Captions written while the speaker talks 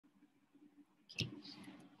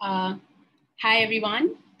Uh, Hi,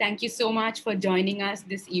 everyone. Thank you so much for joining us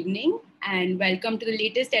this evening, and welcome to the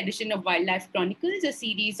latest edition of Wildlife Chronicles, a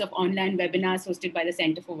series of online webinars hosted by the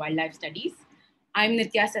Center for Wildlife Studies. I'm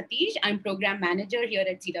Nitya Satish. I'm Program Manager here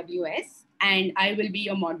at CWS, and I will be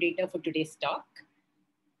your moderator for today's talk.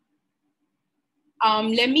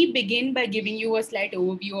 Let me begin by giving you a slight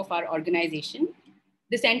overview of our organization.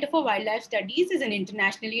 The Center for Wildlife Studies is an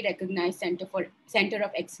internationally recognized center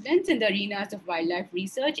of excellence in the arenas of wildlife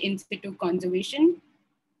research, in situ conservation,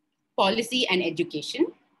 policy, and education.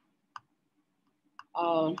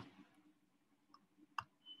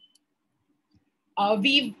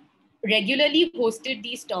 We've regularly hosted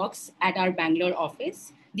these talks at our Bangalore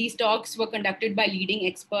office. These talks were conducted by leading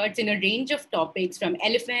experts in a range of topics, from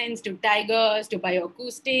elephants to tigers to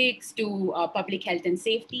bioacoustics to public health and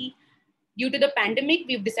safety. Due to the pandemic,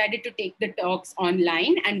 we've decided to take the talks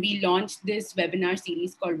online, and we launched this webinar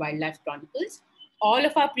series called Wildlife Chronicles. All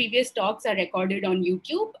of our previous talks are recorded on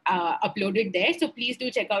YouTube, uploaded there. So please do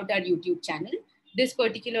check out our YouTube channel. This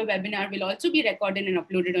particular webinar will also be recorded and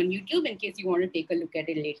uploaded on YouTube in case you want to take a look at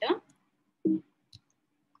it later.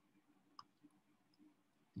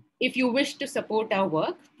 If you wish to support our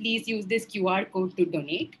work, please use this QR code to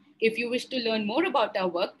donate. If you wish to learn more about our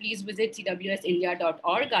work, please visit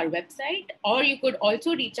cwsindia.org, our website, or you could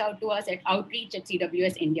also reach out to us at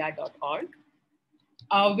outreach@cwsindia.org.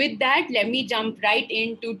 With that, let me jump right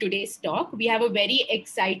into today's talk. We have a very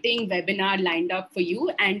exciting webinar lined up for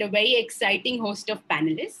you and a very exciting host of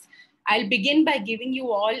panelists. I'll begin by giving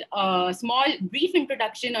you all a small, brief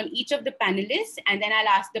introduction on each of the panelists, and then I'll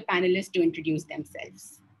ask the panelists to introduce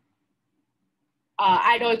themselves.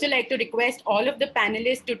 I'd also like to request all of the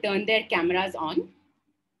panelists to turn their cameras on.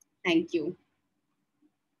 Thank you.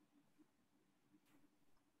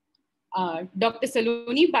 Dr.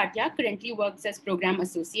 Saloni Bhatia currently works as Program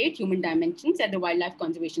Associate, Human Dimensions at the Wildlife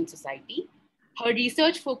Conservation Society. Her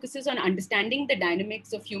research focuses on understanding the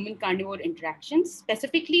dynamics of human-carnivore interactions,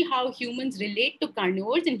 specifically how humans relate to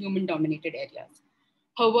carnivores in human-dominated areas.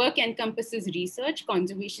 Her work encompasses research,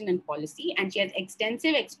 conservation, and policy, and she has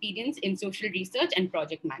extensive experience in social research and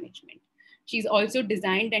project management. She's also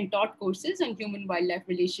designed and taught courses on human-wildlife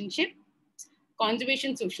relationships,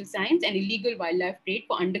 conservation, social science, and illegal wildlife trade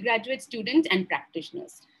for undergraduate students and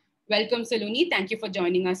practitioners. Welcome, Saloni. Thank you for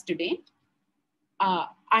joining us today.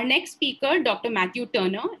 Our next speaker, Dr. Mathew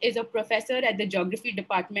Turner, is a professor at the Geography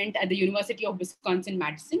Department at the University of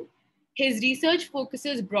Wisconsin-Madison. His research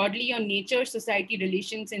focuses broadly on nature-society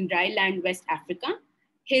relations in dry land West Africa.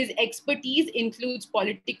 His expertise includes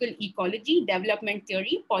political ecology, development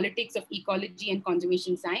theory, politics of ecology, and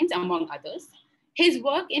conservation science, among others. His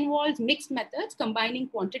work involves mixed methods combining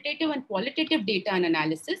quantitative and qualitative data and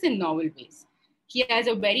analysis in novel ways. He has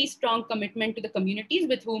a very strong commitment to the communities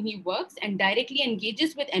with whom he works and directly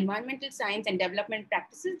engages with environmental science and development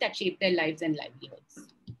practices that shape their lives and livelihoods.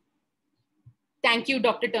 Thank you,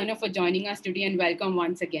 Dr. Turner, for joining us today, and welcome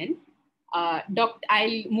once again. I'll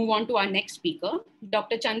move on to our next speaker.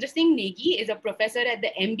 Dr. Chandra Singh Neghi is a professor at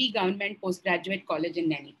the MB Government Postgraduate College in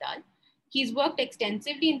Nainital. He's worked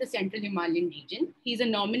extensively in the Central Himalayan region. He's a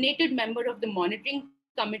nominated member of the monitoring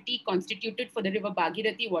committee constituted for the River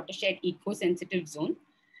Bhagirathi Watershed Eco-Sensitive Zone.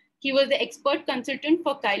 He was the expert consultant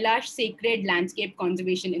for Kailash Sacred Landscape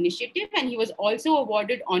Conservation Initiative, and he was also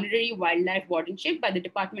awarded honorary wildlife wardenship by the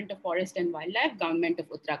Department of Forest and Wildlife, Government of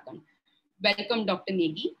Uttarakhand. Welcome, Dr.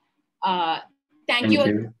 Neghi. Thank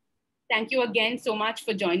you again so much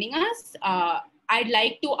for joining us. I'd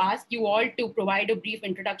like to ask you all to provide a brief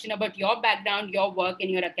introduction about your background, your work,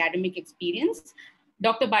 and your academic experience.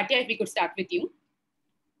 Dr. Bhatia, if we could start with you.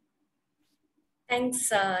 Thanks,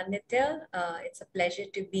 Nitya. It's a pleasure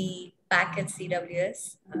to be back at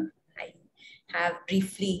CWS. I have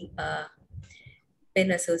briefly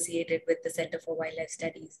been associated with the Center for Wildlife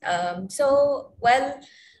Studies. Well,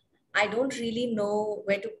 I don't really know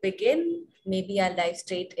where to begin. Maybe I'll dive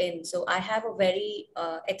straight in. So I have a very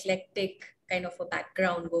eclectic kind of a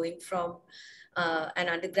background, going from an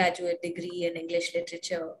undergraduate degree in English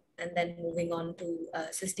literature and then moving on to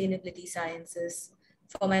sustainability sciences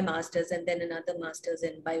for my master's, and then another master's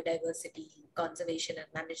in biodiversity, conservation, and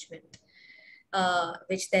management,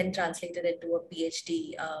 which then translated into a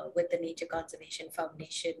PhD with the Nature Conservation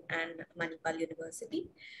Foundation and Manipal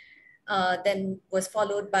University. Then was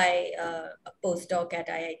followed by a postdoc at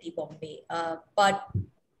IIT Bombay. But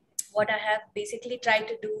what I have basically tried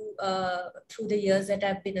to do through the years that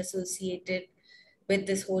I've been associated with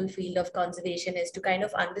this whole field of conservation is to kind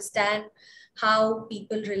of understand how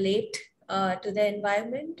people relate to the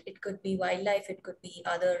environment. It could be wildlife, it could be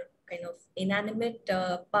other kind of inanimate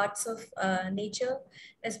parts of nature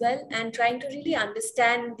as well, and trying to really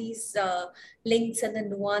understand these links and the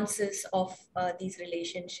nuances of these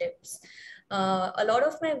relationships. A lot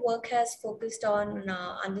of my work has focused on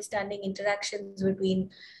understanding interactions between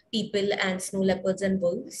people and snow leopards and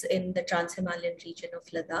wolves in the Trans-Himalayan region of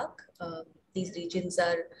Ladakh. These regions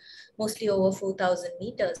are mostly over 4,000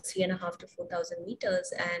 meters, 3.5 to 4,000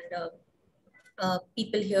 meters, and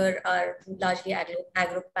people here are largely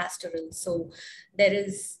agro-pastoral. So there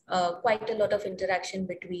is quite a lot of interaction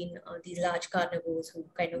between these large carnivores who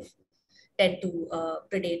kind of tend to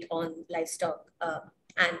predate on livestock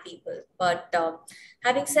and people. But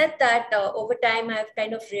having said that, over time, I've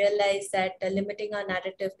kind of realized that limiting our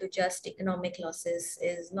narrative to just economic losses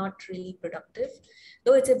is not really productive.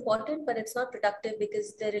 Though it's important, but it's not productive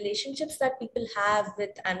because the relationships that people have with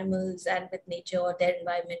animals and with nature or their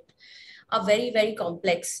environment are very, very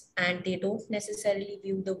complex, and they don't necessarily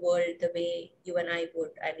view the world the way you and I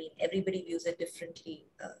would. I mean, everybody views it differently.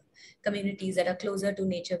 Communities that are closer to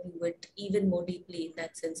nature view it even more deeply in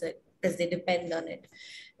that sense because they depend on it.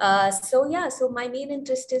 So my main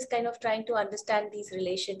interest is kind of trying to understand these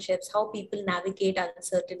relationships, how people navigate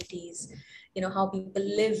uncertainties, how people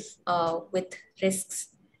live with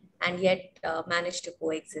risks and yet manage to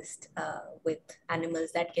coexist with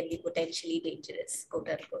animals that can be potentially dangerous, quote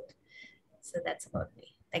unquote. So that's about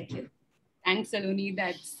me. Thank you. Thanks, Saloni.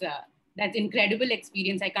 That's incredible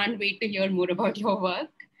experience. I can't wait to hear more about your work.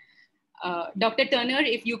 Dr. Turner,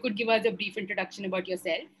 if you could give us a brief introduction about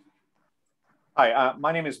yourself. Hi,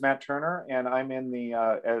 my name is Matt Turner, and I'm in the,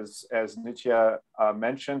 as Nitya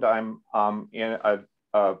mentioned, I'm in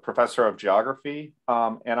a professor of geography,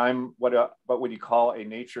 and I'm what would you call a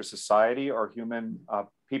nature society or human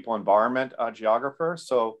people environment geographer.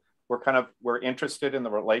 So we're interested in the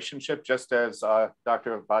relationship, just as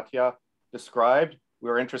Dr. Bhatia described.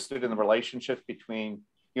 We're interested in the relationship between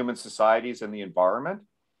human societies and the environment.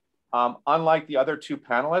 Unlike the other two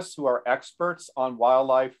panelists who are experts on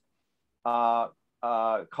wildlife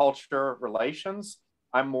culture relations,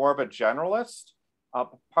 I'm more of a generalist,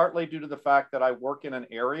 partly due to the fact that I work in an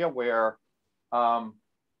area where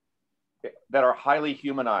that are highly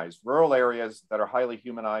humanized, rural areas that are highly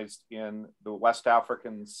humanized in the West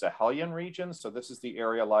African Sahelian region. So this is the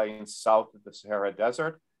area lying south of the Sahara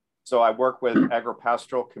Desert. So I work with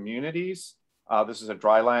agripastoral communities. This is a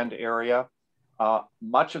dryland area.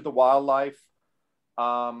 Much of the wildlife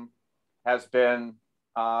has been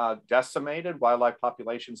decimated. Wildlife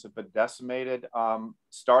populations have been decimated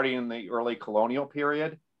starting in the early colonial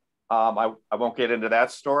period. I won't get into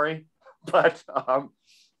that story, but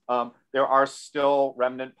there are still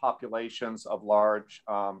remnant populations of large,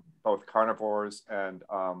 both carnivores and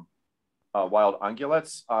wild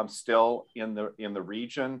ungulates still in the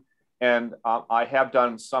region. And I have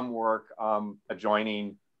done some work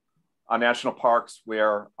adjoining national parks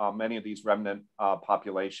where many of these remnant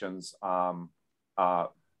populations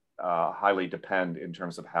highly depend in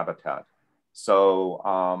terms of habitat. So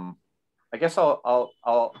I guess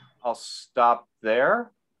I'll stop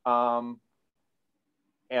there.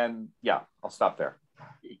 And yeah, I'll stop there.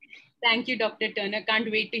 Thank you, Dr. Turner. Can't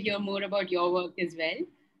wait to hear more about your work as well.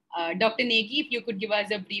 Dr. Neghi, if you could give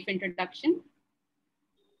us a brief introduction.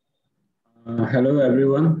 Hello,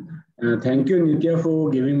 everyone. Thank you, Nitya, for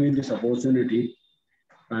giving me this opportunity.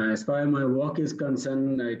 As far as my work is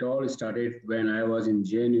concerned, it all started when I was in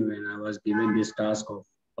JNU, and I was given this task of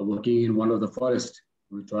working in one of the forests,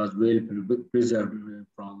 which was well preserved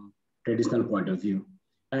from traditional point of view.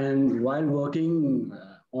 And while working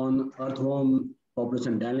on earthworm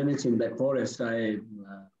population dynamics in that forest, I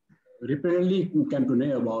repeatedly came to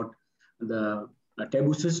know about the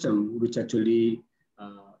taboo system, which actually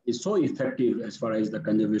is so effective as far as the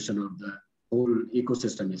conservation of the whole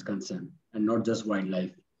ecosystem is concerned, and not just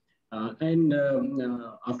wildlife.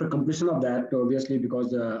 After completion of that, obviously,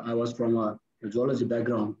 because I was from a zoology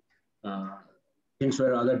background, things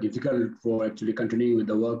were rather difficult for actually continuing with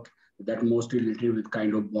the work that mostly related with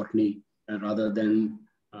kind of botany rather than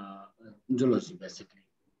zoology, basically.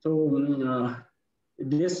 So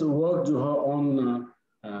this work on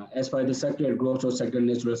as far as the sacred groves or sacred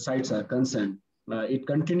natural sites are concerned, it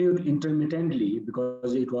continued intermittently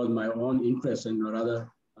because it was my own interest, and rather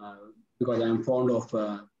because I'm fond of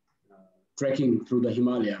trekking through the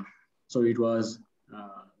Himalaya. So it was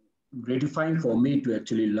gratifying for me to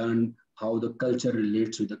actually learn how the culture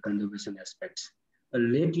relates to the conservation aspects.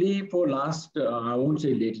 Lately, for last, I won't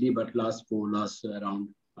say lately, but last around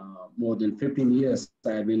more than 15 years,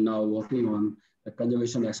 I've been now working on the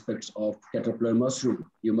conservation aspects of caterpillar mushroom.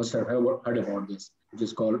 You must have heard about this, which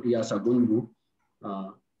is called Iasagunbu.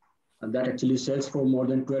 that actually sells for more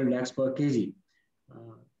than 12 lakhs per kg.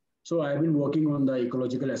 So I've been working on the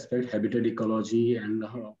ecological aspect, habitat ecology, and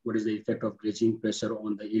what is the effect of grazing pressure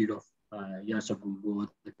on the yield of yas of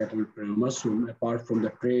the cattle mushroom, apart from the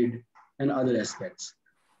trade and other aspects.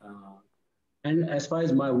 And as far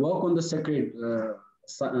as my work on the sacred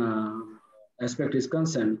aspect is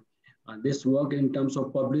concerned, this work in terms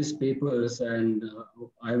of published papers, and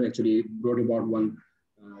I have actually brought about one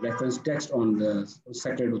reference text on the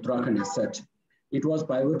sacred Uttarakhand as such. It was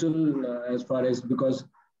pivotal as far as because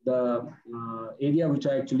the area which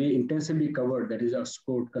I actually intensively covered, that is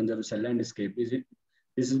Oxford Conservation Landscape,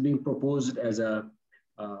 this is being proposed as a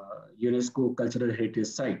UNESCO Cultural Heritage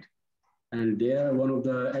Site. And there, one of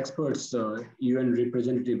the experts, UN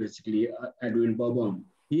representative, basically, Edwin Bourbon,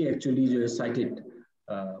 he actually cited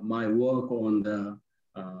my work on the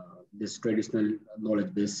this traditional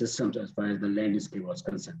knowledge-based systems as far as the landscape was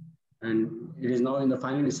concerned. And it is now in the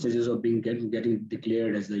final stages of getting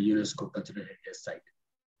declared as the UNESCO Cultural Heritage Site.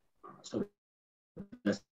 So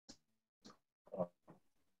that's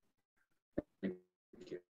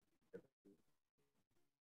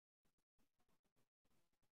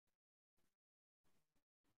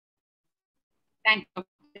Thank you.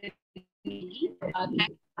 Thank you.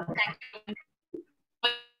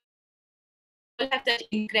 Have such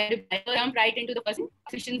incredible jump right into the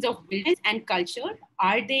questions of wilderness and culture.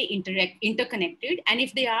 Are they interconnected? And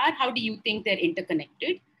if they are, how do you think they're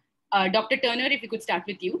interconnected? Dr. Turner, if we could start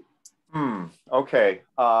with you. Okay.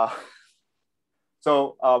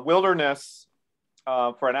 So wilderness,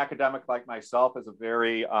 for an academic like myself, is a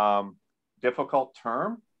very difficult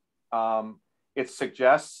term. It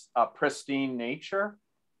suggests a pristine nature.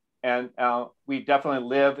 And we definitely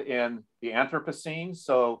live in the Anthropocene.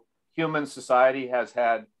 So human society has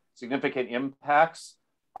had significant impacts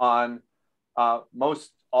on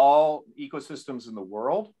most all ecosystems in the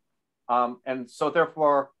world. And so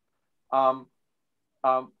therefore,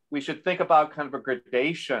 we should think about kind of a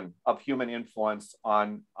gradation of human influence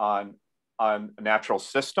on natural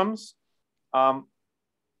systems and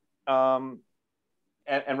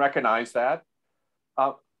recognize that.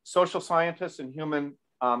 Social scientists and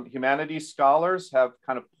humanities scholars have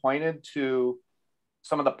kind of pointed to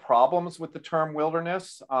some of the problems with the term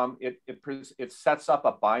wilderness. It sets up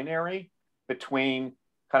a binary between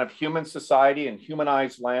kind of human society and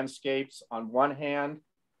humanized landscapes on one hand,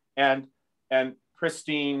 and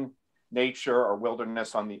pristine nature or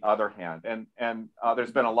wilderness on the other hand. And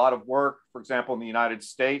there's been a lot of work, for example, in the United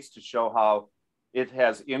States, to show how it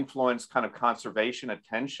has influenced kind of conservation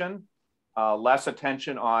attention, less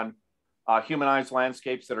attention on humanized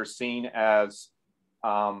landscapes that are seen as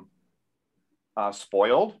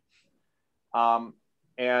spoiled, and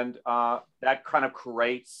that kind of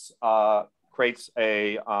creates a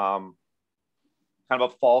kind of a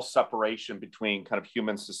false separation between kind of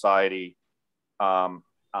human society,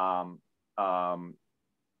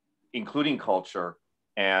 including culture,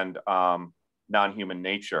 and non-human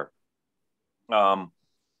nature.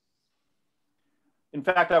 In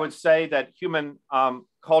fact, I would say that human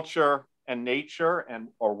culture and nature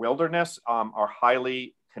or wilderness are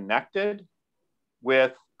highly connected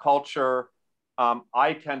with culture.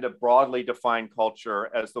 I tend to broadly define culture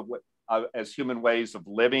as human ways of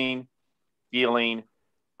living, feeling,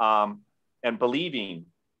 and believing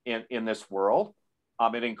in this world.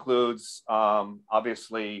 It includes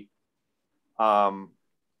obviously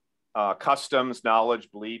customs,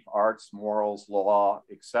 knowledge, belief, arts, morals, law,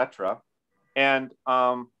 etc. And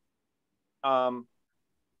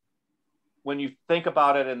when you think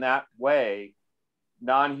about it in that way,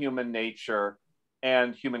 non-human nature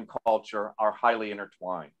and human culture are highly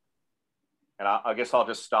intertwined. And I guess I'll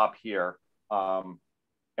just stop here and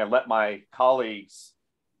let my colleagues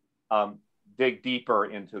dig deeper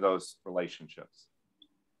into those relationships.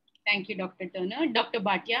 Thank you, Dr. Turner. Dr.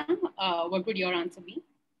 Bhatia, what would your answer be?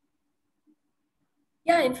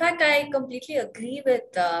 Yeah, in fact, I completely agree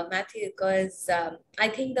with Mathew, because I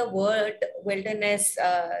think the word wilderness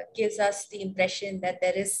gives us the impression that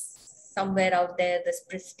there is somewhere out there this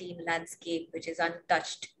pristine landscape which is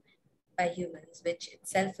untouched by humans, which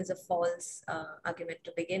itself is a false argument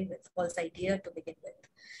to begin with, false idea to begin with.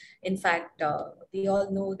 In fact, we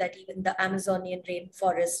all know that even the Amazonian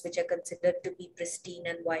rainforests, which are considered to be pristine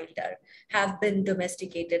and wilder, have been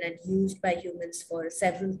domesticated and used by humans for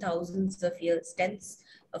several thousands of years, tens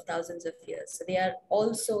of thousands of years. So they are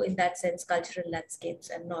also, in that sense, cultural landscapes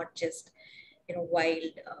and not just,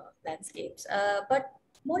 wild landscapes. But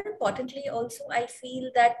more importantly, also, I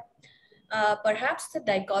feel that perhaps the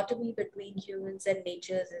dichotomy between humans and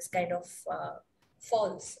nature is kind of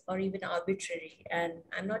false or even arbitrary. And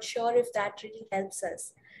I'm not sure if that really helps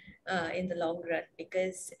us in the long run,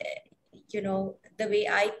 because you know, the way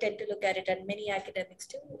I tend to look at it, and many academics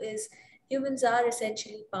too, is humans are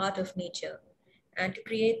essentially part of nature, and to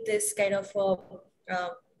create this kind of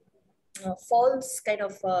false kind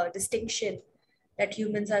of distinction that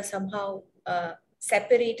humans are somehow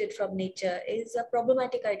separated from nature is a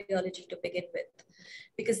problematic ideology to begin with,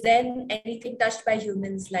 because then anything touched by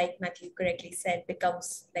humans, like Mathew correctly said,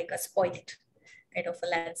 becomes like a spoilt kind of a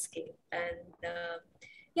landscape. And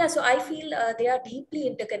yeah, so I feel they are deeply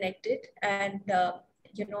interconnected. And,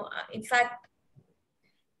 you know, in fact,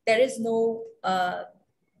 there is no,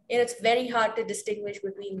 you know, it's very hard to distinguish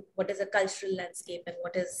between what is a cultural landscape and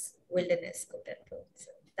what is wilderness, quote unquote.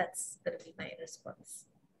 So that's going to be my response.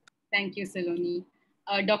 Thank you, Saloni.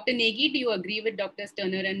 Dr. Neghi, do you agree with Drs.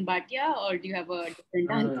 Turner and Bhatia, or do you have a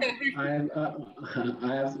different answer?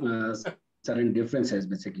 I have certain differences,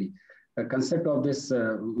 basically. The concept of this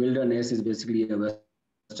wilderness is basically a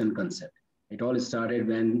Western concept. It all started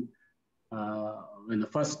when the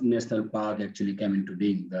first national park actually came into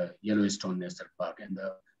being, the Yellowstone National Park. And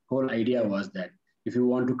the whole idea was that if you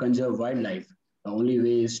want to conserve wildlife, the only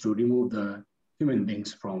way is to remove the human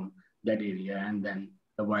beings from that area, and then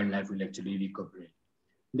the wildlife will actually recuperate.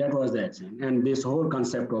 That was that thing. And this whole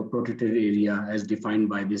concept of protected area as defined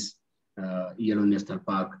by this Yellow National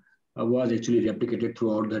Park was actually replicated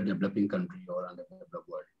throughout the developing country or underdeveloped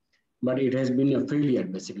world. But it has been a failure,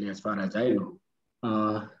 basically, as far as I know.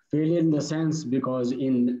 Failure in the sense because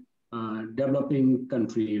in developing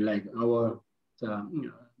country like our,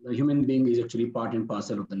 the human being is actually part and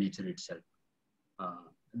parcel of the nature itself.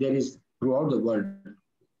 There is throughout the world,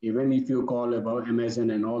 even if you call about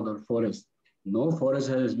Amazon and all the forests, no forest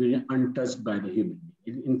has been untouched by the human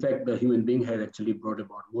being. In fact, the human being has actually brought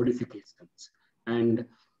about modifications. And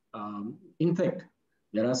in fact,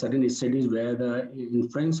 there are certain studies where the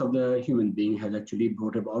influence of the human being has actually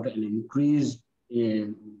brought about an increased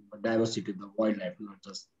diversity of the wildlife, not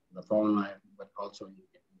just the fauna, but also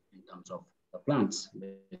in terms of the plants,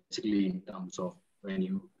 basically in terms of when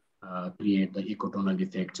you create the ecotonal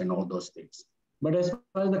effects and all those things. But as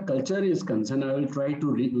far as the culture is concerned, I will try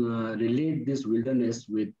to relate this wilderness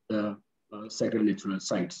with sacred natural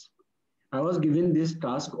sites. I was given this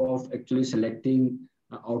task of actually selecting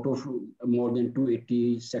out of more than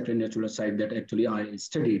 280 sacred natural sites that actually I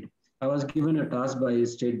studied. I was given a task by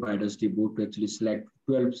State Biodiversity Board to actually select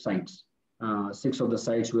 12 sites. 6 of the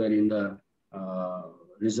sites were in the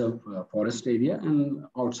reserve forest area, and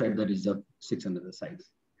outside the reserve, 6 other sites.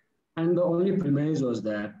 And the only premise was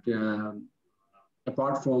that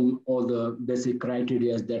apart from all the basic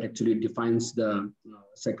criteria that actually defines the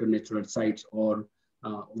sacred natural sites or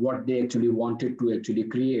what they actually wanted to actually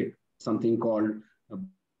create, something called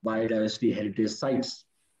biodiversity heritage sites.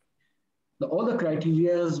 All the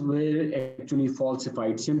criteria were actually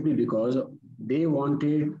falsified simply because they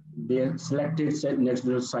wanted their selected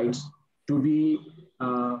natural sites to be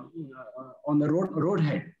on the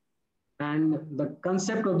roadhead. And the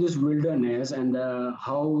concept of this wilderness and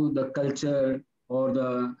how the culture or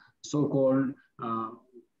the so-called,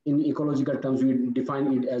 in ecological terms, we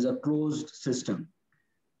define it as a closed system.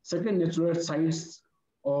 Certain natural sites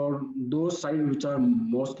or those sites which are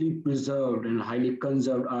mostly preserved and highly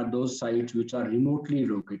conserved are those sites which are remotely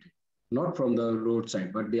located, not from the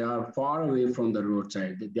roadside, but they are far away from the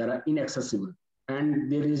roadside. They are inaccessible.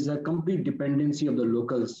 And there is a complete dependency of the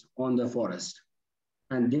locals on the forest.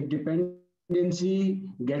 And the dependency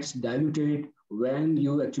gets diluted when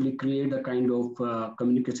you actually create a kind of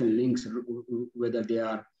communication links, whether they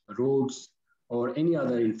are roads or any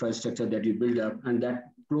other infrastructure that you build up, and that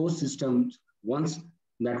closed system, once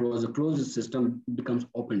that was a closed system, becomes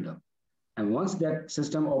opened up. And once that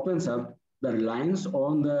system opens up, the reliance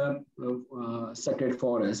on the sacred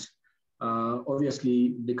forest obviously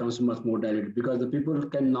becomes much more diluted because the people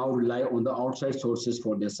can now rely on the outside sources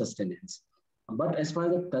for their sustenance. But as far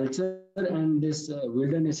as the culture and this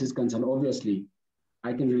wilderness is concerned, obviously,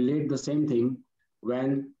 I can relate the same thing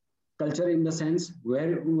when culture in the sense,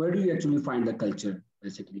 where do you actually find the culture,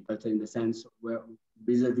 basically? Culture in the sense where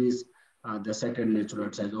vis-a-vis the sacred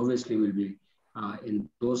natural sites obviously will be in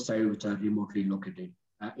those sites which are remotely located.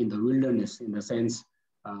 In the wilderness, in the sense,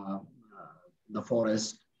 the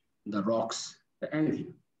forest, the rocks,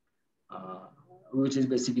 anything, which is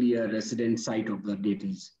basically a resident site of the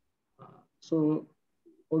deities. So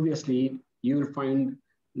obviously you will find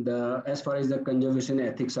as far as the conservation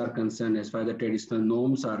ethics are concerned, as far as the traditional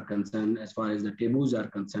norms are concerned, as far as the taboos are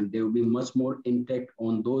concerned, they will be much more intact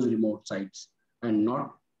on those remote sites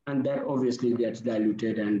and that obviously gets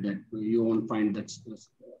diluted, and that you won't find that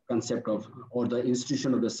concept of or the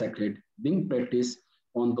institution of the sacred being practiced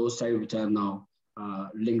on those sites which are now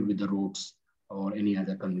linked with the roads or any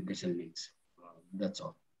other communication links. That's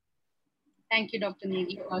all. Thank you, Dr.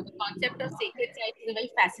 Neghi. The concept of sacred sites is a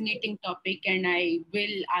very fascinating topic, and I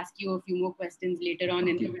will ask you a few more questions later on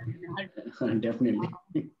in the webinar. Definitely.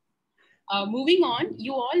 Moving on,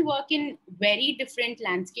 you all work in very different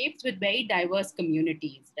landscapes with very diverse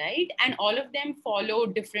communities, right? And all of them follow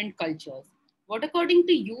different cultures. What, according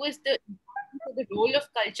to you, is the role of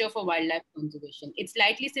culture for wildlife conservation? It's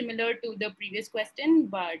slightly similar to the previous question,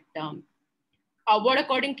 but what,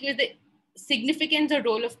 according to you, is the significance or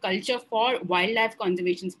role of culture for wildlife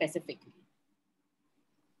conservation specifically?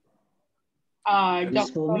 For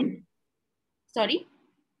me? Sorry?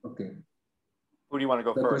 Okay. Who do you want to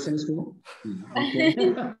go the first? Question is for? Okay.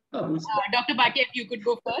 Dr. Bhatia, if you could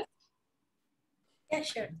go first. Yeah,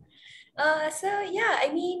 sure. So yeah,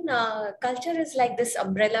 I mean, culture is like this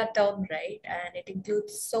umbrella term, right? And it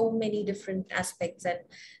includes so many different aspects. And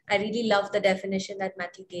I really love the definition that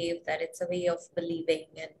Mathew gave, that it's a way of believing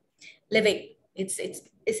and living. It's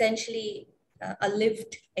essentially a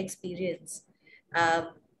lived experience.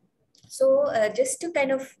 So just to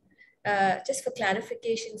kind of, just for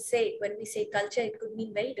clarification's sake, when we say culture, it could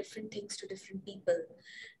mean very different things to different people.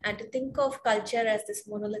 And to think of culture as this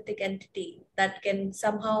monolithic entity that can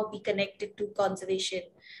somehow be connected to conservation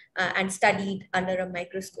and studied under a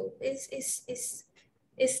microscope is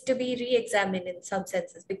to be re-examined in some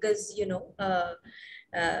senses, because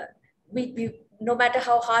we no matter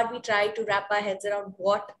how hard we try to wrap our heads around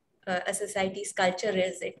what a society's culture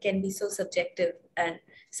is, it can be so subjective and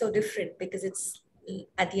so different, because it's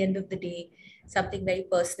at the end of the day something very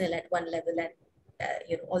personal at one level, and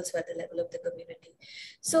also at the level of the community.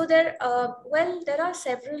 So there are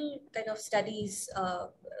several kind of studies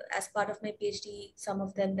as part of my PhD, some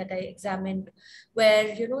of them that I examined,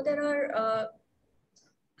 where there are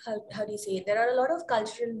how do you say it? There are a lot of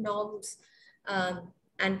cultural norms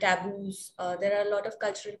and taboos. There are a lot of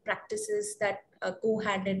cultural practices that go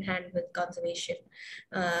hand in hand with conservation.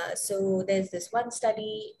 So there's this one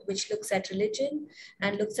study which looks at religion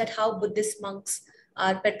and looks at how Buddhist monks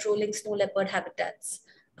are patrolling snow leopard habitats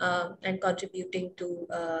and contributing to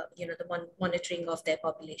the monitoring of their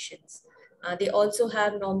populations. They also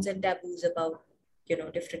have norms and taboos about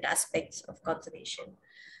different aspects of conservation.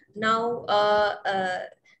 Now,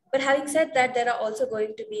 but having said that, there are also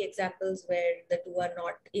going to be examples where the two are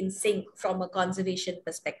not in sync from a conservation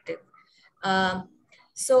perspective.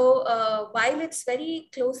 So while it's very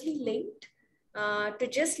closely linked, to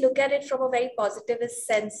just look at it from a very positivist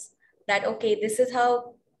sense that, okay, this is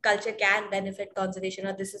how culture can benefit conservation,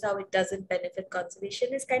 or this is how it doesn't benefit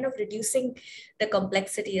conservation, is kind of reducing the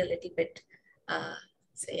complexity a little bit.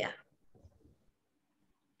 So yeah.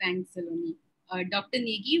 Thanks, Saloni. Dr.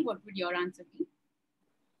 Neghi, what would your answer be?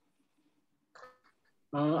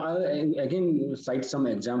 I'll again cite some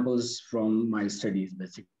examples from my studies,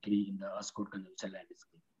 basically in the Ascot conservation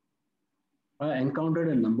landscape. I encountered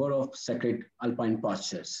a number of sacred alpine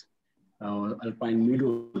pastures, alpine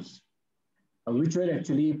meadows, which were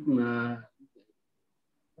actually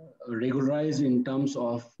regularized in terms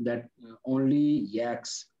of that only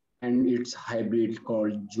yaks and its hybrid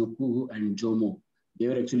called Jopu and Jomo, they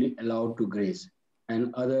were actually allowed to graze.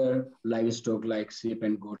 And other livestock like sheep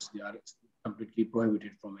and goats, they are completely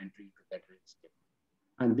prohibited from entering to that landscape.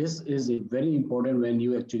 And this is very important when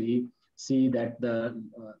you actually see that the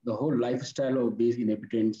whole lifestyle of these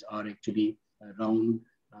inhabitants are actually around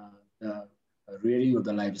the rearing of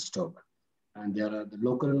the livestock. And there are the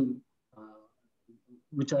local,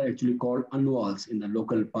 which are actually called anwals in the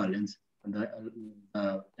local parlance, and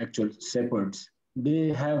the actual shepherds. They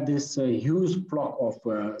have this huge flock of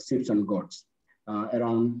sheep and goats,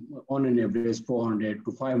 around on an average 400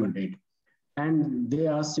 to 500. And they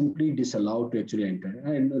are simply disallowed to actually enter.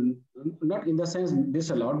 And not in the sense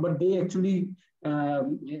disallowed, but they actually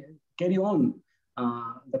carry on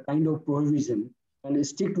the kind of prohibition and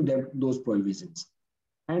stick to those prohibitions.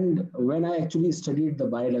 And when I actually studied the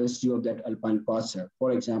biodiversity of that alpine pasture,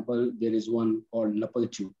 for example, there is one called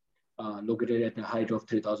Napalchu, located at a height of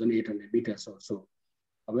 3,800 meters or so.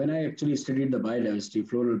 When I actually studied the biodiversity,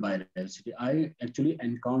 floral biodiversity, I actually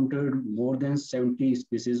encountered more than 70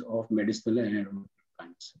 species of medicinal and aromatic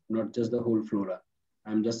plants, not just the whole flora.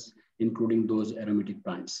 I'm just including those aromatic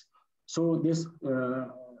plants. So this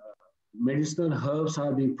medicinal herbs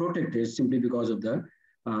are being protected simply because of the,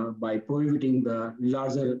 by prohibiting the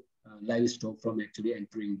larger livestock from actually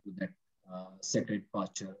entering to that sacred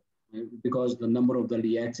pasture. Because the number of the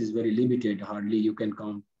yaks is very limited, hardly you can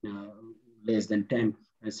count less than 10.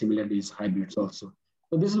 And similarly is hybrids also.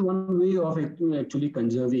 So this is one way of actually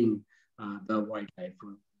conserving the wildlife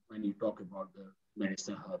when you talk about the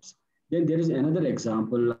medicinal herbs. Then there is another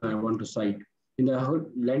example I want to cite. In the whole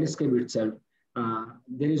landscape itself,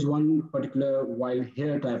 there is one particular wild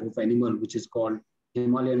hare type of animal, which is called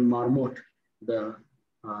Himalayan marmot. The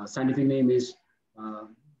scientific name is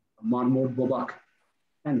Marmot bobak.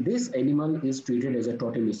 And this animal is treated as a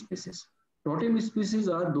totem species. Totem species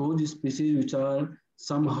are those species which are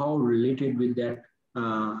somehow related with that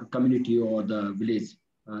community or the village.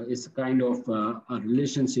 It's kind of a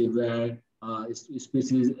relationship where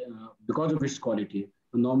species, because of its quality,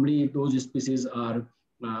 normally those species are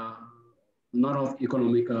not of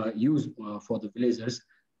economic use for the villagers,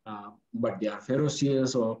 but they are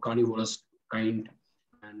ferocious or carnivorous kind,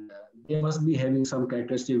 and they must be having some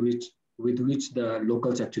characteristic with which the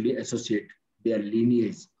locals actually associate their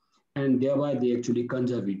lineage, and thereby they actually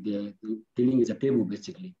conserve it. The killing is a taboo,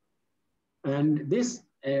 basically. And this,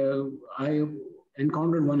 I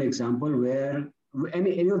encountered one example where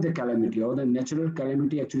any of the calamity or the natural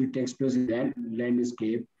calamity actually takes place in that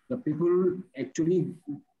landscape. The people actually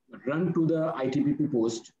run to the ITPP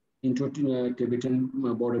post into Tibetan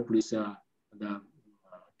border police, the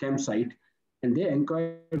campsite, and they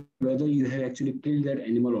inquire whether you have actually killed that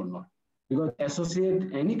animal or not, because they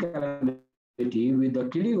associate any calamity with the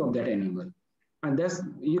killing of that animal. And that's,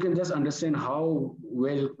 you can just understand how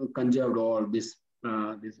well conserved all this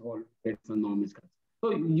whole phenomenon is.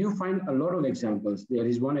 So you find a lot of examples. There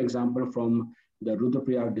is one example from the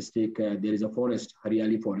Rudraprayag district. There is a forest,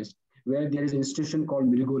 Hariali forest, where there is an institution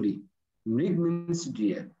called Mrigoli. Mrig means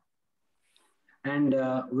deer. And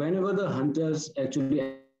whenever the hunters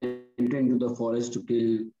actually enter into the forest to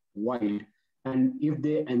kill wild, and if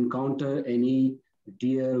they encounter any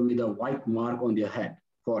deer with a white mark on their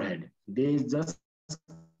forehead, they just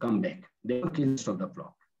come back. They don't kill the of the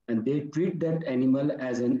flock, and they treat that animal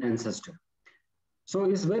as an ancestor. So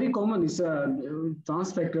it's very common. It's a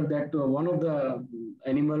chance factor that one of the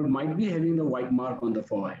animal might be having the white mark on the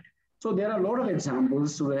forehead. So there are a lot of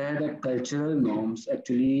examples where the cultural norms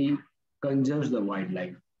actually conserves the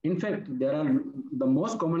wildlife. In fact, there are the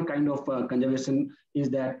most common kind of conservation is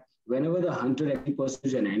that whenever the hunter actually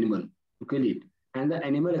pursues an animal to kill it, and the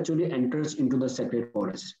animal actually enters into the sacred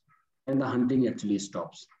forest, and the hunting actually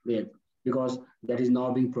stops there, because that is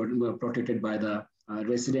now being protected by the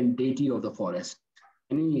resident deity of the forest.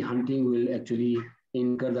 Any hunting will actually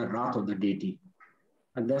incur the wrath of the deity.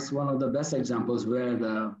 And that's one of the best examples where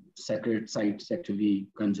the sacred sites actually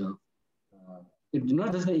conserve. It's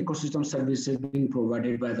not just the ecosystem services being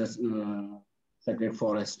provided by the sacred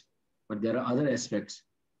forest, but there are other aspects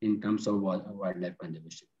in terms of wildlife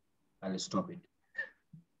conservation. I'll stop it.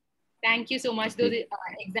 Thank you so much. Those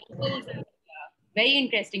examples are very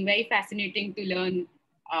interesting, very fascinating to learn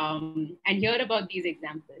and hear about these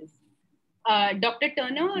examples. Dr.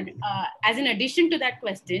 Turner, as an addition to that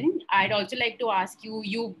question, I'd also like to ask you,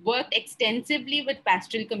 you worked extensively with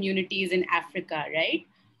pastoral communities in Africa, right?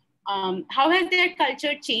 How has their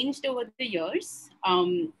culture changed over the years?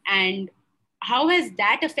 And how has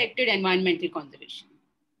that affected environmental conservation?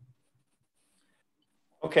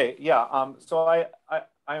 Okay, yeah. So I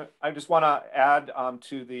just want to add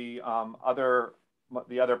to the other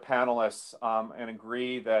panelists and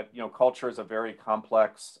agree that culture is a very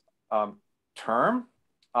complex term,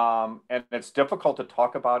 and it's difficult to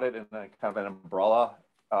talk about it in a kind of an umbrella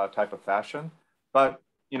type of fashion. But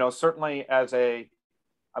certainly I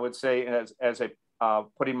would say as a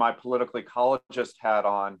putting my political ecologist hat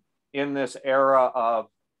on, in this era of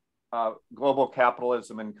global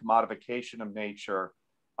capitalism and commodification of nature,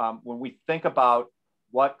 when we think about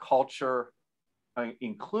what culture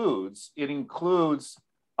includes, it includes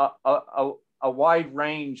a wide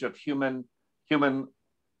range of human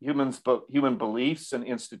beliefs and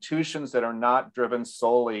institutions that are not driven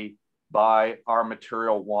solely by our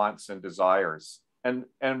material wants and desires. And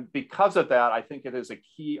because of that, I think it is a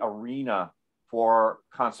key arena for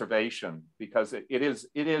conservation, because it is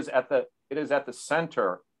at the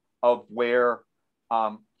center of where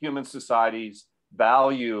human societies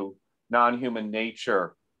value non-human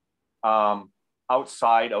nature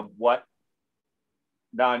outside of what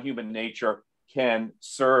non-human nature can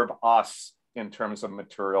serve us in terms of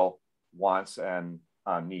material wants and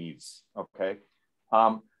needs. Okay.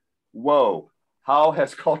 Whoa. How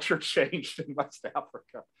has culture changed in West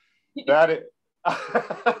Africa? That is,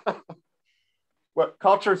 well,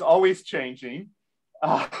 culture is always changing.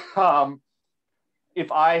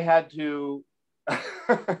 If I had to,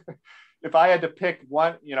 pick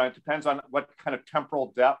one, it depends on what kind of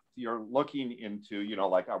temporal depth you're looking into.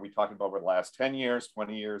 Like, are we talking about over the last 10 years,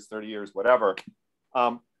 20 years, 30 years, whatever?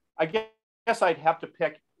 I guess I'd have to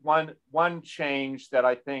pick one change that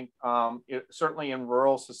I think certainly in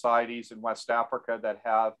rural societies in West Africa that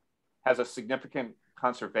have has a significant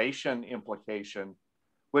conservation implication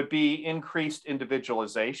would be increased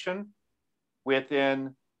individualization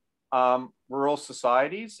within rural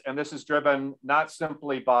societies. And this is driven not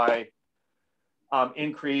simply by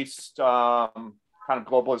increased kind of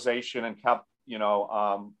globalization and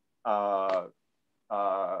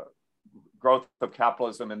growth of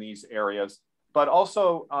capitalism in these areas, but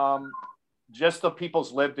also just the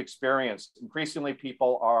people's lived experience. Increasingly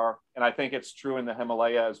people are, and I think it's true in the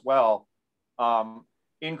Himalaya as well,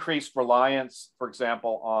 increased reliance, for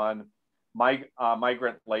example, on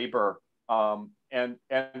migrant labor. And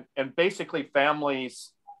basically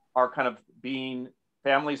families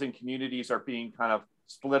and communities are being kind of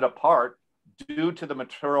split apart due to the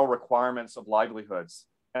material requirements of livelihoods.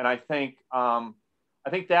 And I think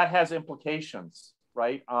that has implications,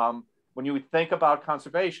 right? When you think about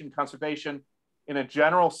conservation in a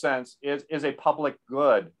general sense is a public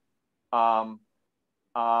good.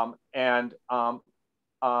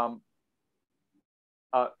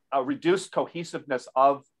 A reduced cohesiveness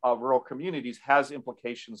of rural communities has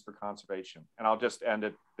implications for conservation. And I'll just end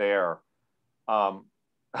it there.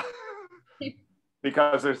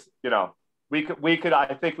 Because there's,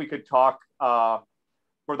 I think we could talk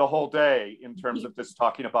for the whole day in terms of just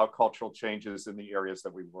talking about cultural changes in the areas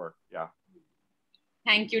that we work. Yeah.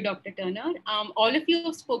 Thank you, Dr. Turner. All of you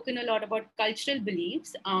have spoken a lot about cultural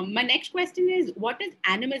beliefs. My next question is, what is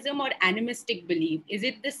animism or animistic belief? Is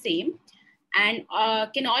it the same? And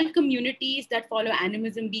can all communities that follow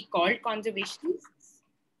animism be called conservationists?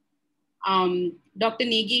 Dr.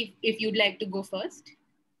 Neghi, if you'd like to go first.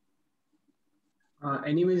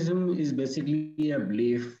 Animism is basically a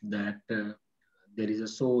belief that there is a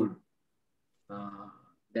soul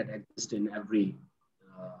that exists in every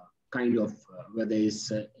kind of, whether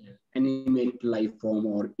it's animate life form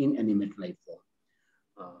or inanimate life form.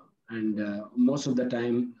 And most of the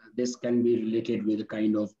time, this can be related with a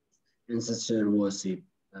kind of ancestor worship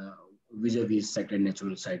vis-a-vis sacred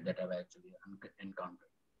natural site that I've actually encountered.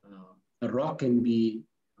 A rock can be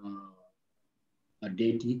a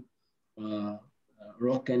deity. A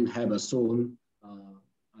rock can have a soul.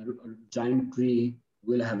 A giant tree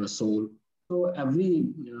will have a soul. So every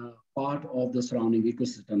part of the surrounding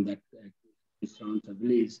ecosystem that surrounds a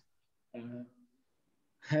village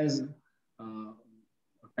has a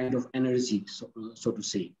kind of energy, so to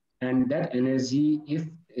say. And that energy, if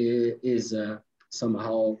is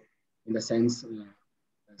somehow, in a sense,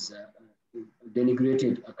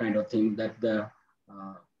 denigrated, a kind of thing, that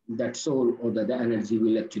that soul or the energy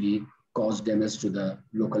will actually cause damage to the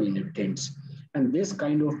local inhabitants. And this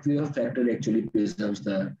kind of fear factor actually preserves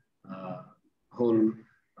the whole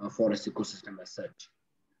forest ecosystem as such.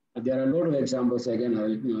 There are a lot of examples, again,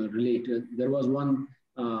 I'll relate. There was one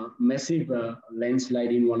massive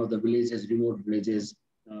landslide in one of the villages, remote villages,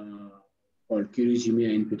 called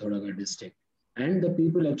Kirijimia in Pithoragarh district. And the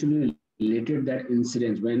people actually related that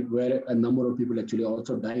incident where a number of people actually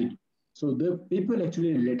also died. So the people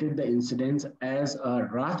actually related the incidents as a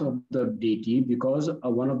wrath of the deity, because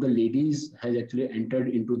one of the ladies has actually entered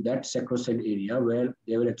into that sacrosanct area where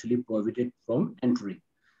they were actually prohibited from entry.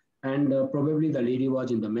 And probably the lady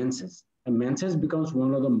was in the menses. And menses becomes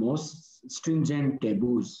one of the most stringent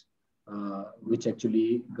taboos, which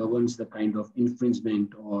actually governs the kind of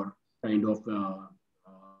infringement or kind of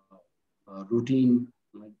routine,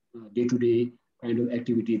 day-to-day kind of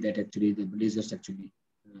activity that actually the villagers actually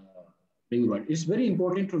bring about. It's very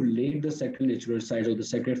important to relate the sacred natural sites or the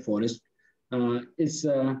sacred forest.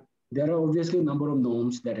 There are obviously a number of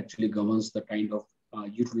norms that actually governs the kind of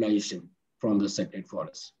utilization from the sacred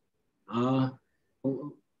forest.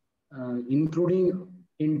 Including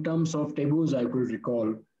in terms of taboos, I could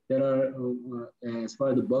recall, there are, as far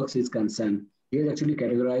as the Burks is concerned, he has actually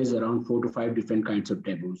categorized around 4 to 5 different kinds of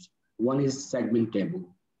taboos. One is segment taboo.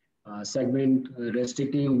 Segment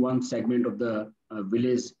restricting one segment of the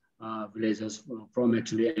villagers from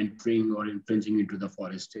actually entering or infringing into the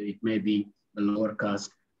forest. It may be the lower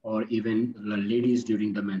caste or even the ladies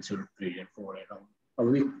during the menstrual period for around a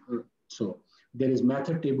week. So there is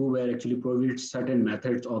method taboo where actually prohibits certain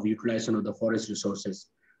methods of utilization of the forest resources.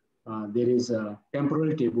 There is a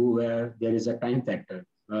temporal taboo where there is a time factor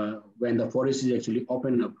when the forest is actually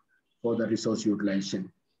open up for the resource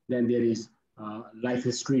utilization. Then there is life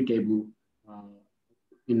history taboo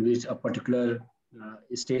in which a particular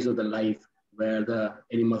stage of the life where the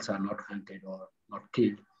animals are not hunted or not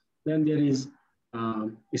killed. Then there is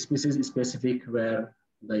species specific where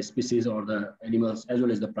the species or the animals as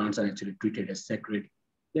well as the plants are actually treated as sacred.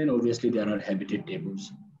 Then obviously there are habitat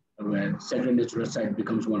taboos where sacred natural site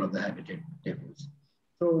becomes one of the habitat taboos.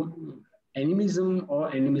 So animism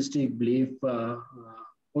or animistic belief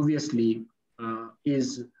obviously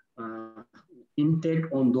is intake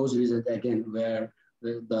on those regions again where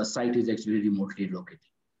the site is actually remotely located.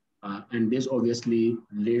 And this obviously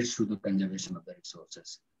leads to the conservation of the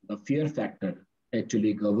resources. The fear factor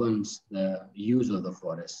actually governs the use of the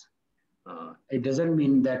forest. It doesn't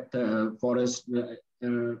mean that the forest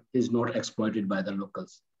is not exploited by the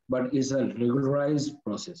locals, but it's a regularized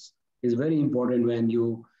process. It's very important when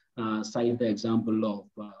you cite the example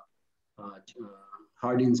of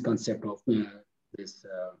Hardin's concept of this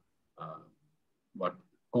what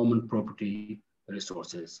common property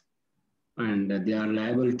resources, and they are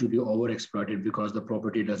liable to be overexploited because the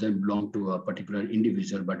property doesn't belong to a particular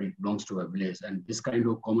individual, but it belongs to a village. And this kind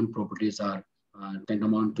of common properties are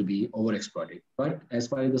tantamount to be overexploited. But as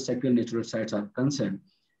far as the sacred natural sites are concerned,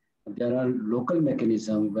 there are local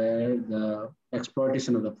mechanisms where the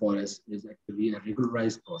exploitation of the forest is actually a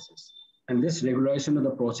regularized process. And this regularization of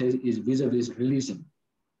the process is vis-a-vis religion.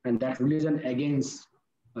 And that religion again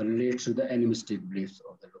relates to the animistic beliefs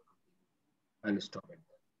of the local people. I'll stop it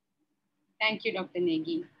there. Thank you, Dr.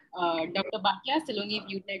 Neghi. Dr. Bhatia, Saloni, if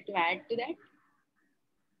you'd like to add to that?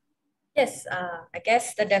 Yes, I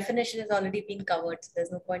guess the definition has already been covered, so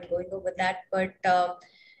there's no point going over that. But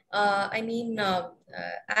I mean,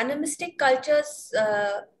 animistic cultures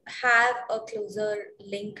have a closer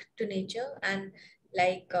link to nature, and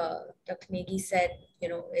like Dr. Neghi said, you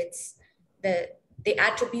know, it's they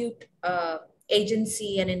attribute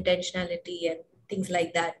agency and intentionality and things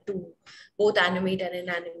like that to both animate and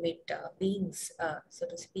inanimate beings, so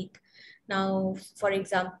to speak. Now, for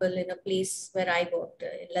example, in a place where I worked,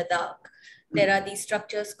 in Ladakh, there are these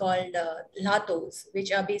structures called latos,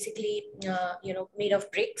 which are basically, you know, made of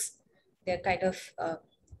bricks. They're kind of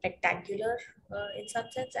rectangular in some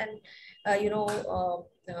sense. And, you know,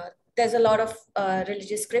 there's a lot of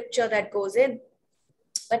religious scripture that goes in.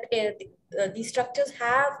 But these structures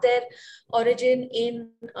have their origin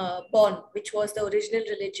in Bon, which was the original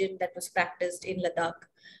religion that was practiced in Ladakh,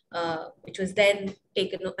 which was then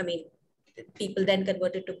taken, I mean, people then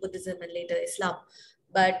converted to Buddhism and later Islam.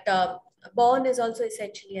 But Bon is also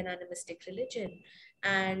essentially an animistic religion.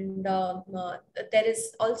 And there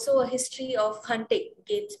is also a history of hunting,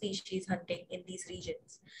 game species hunting in these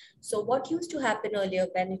regions. So what used to happen earlier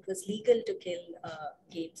when it was legal to kill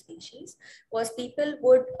game species was people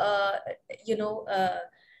would, you know,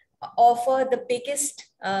 offer the biggest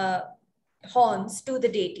horns to the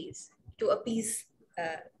deities to appease,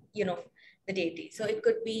 you know, the deity. So it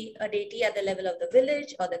could be a deity at the level of the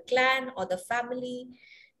village or the clan or the family.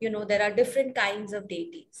 You know, there are different kinds of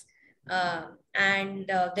deities.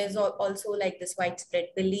 And there's also like this widespread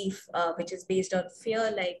belief, which is based on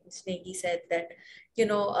fear, like Snegi said, that, you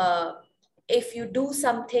know, if you do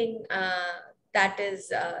something that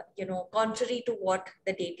is, you know, contrary to what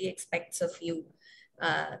the deity expects of you,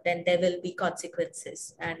 then there will be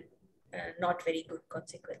consequences, and not very good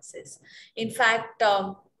consequences. In fact,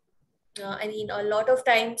 I mean, a lot of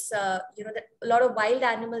times, you know, a lot of wild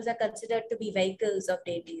animals are considered to be vehicles of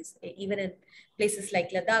deities, even in places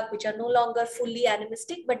like Ladakh, which are no longer fully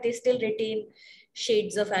animistic, but they still retain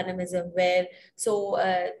shades of animism. Where, so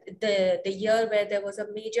the year where there was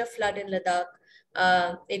a major flood in Ladakh,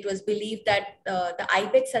 it was believed that the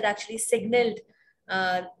ibex had actually signaled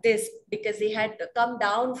this because they had come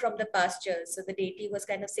down from the pasture. So the deity was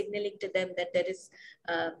kind of signaling to them that there is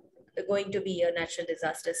going to be a natural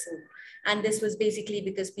disaster soon. And this was basically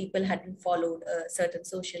because people hadn't followed certain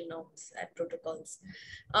social norms and protocols.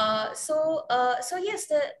 So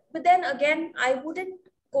yes, but then again, I wouldn't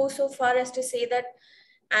go so far as to say that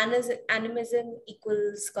animism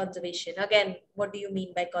equals conservation. Again, what do you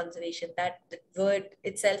mean by conservation? That word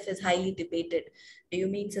itself is highly debated. Do you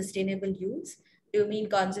mean sustainable use? Do you mean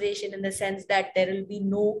conservation in the sense that there will be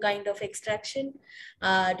no kind of extraction?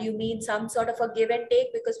 Do you mean some sort of a give and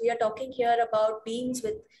take? Because we are talking here about beings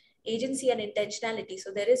with agency and intentionality.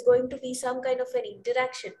 So there is going to be some kind of an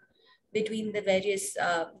interaction between the various,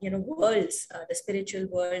 you know, worlds, the spiritual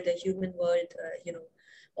world, the human world, you know,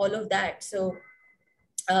 all of that. So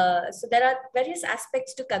there are various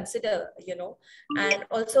aspects to consider, you know, and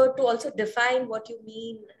also to define what you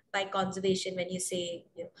mean by conservation when you say,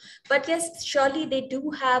 you know. But yes, surely they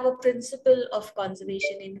do have a principle of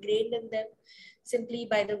conservation ingrained in them, simply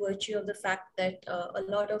by the virtue of the fact that a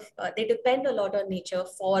lot of they depend a lot on nature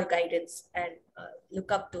for guidance and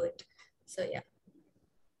look up to it. So yeah.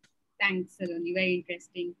 Thanks, Saloni. Very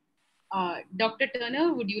interesting. Dr.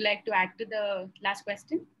 Turner, would you like to add to the last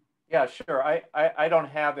question? Yeah, sure. I don't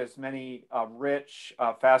have as many rich,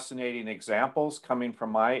 fascinating examples coming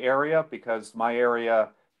from my area because my area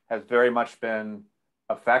has very much been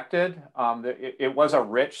affected. It was a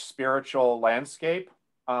rich spiritual landscape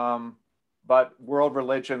but world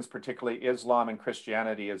religions, particularly Islam and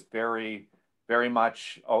Christianity, is very, very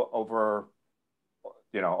much over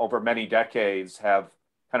many decades have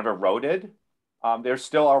kind of eroded. There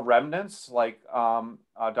still are remnants, like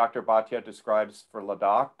Dr. Bhatia describes for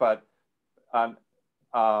Ladakh, but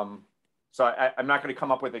so I'm not going to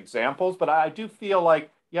come up with examples, but I do feel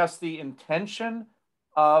like, yes, the intention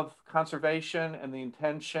of conservation and the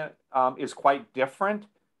intention is quite different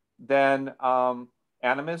than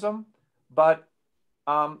animism. But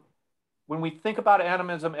when we think about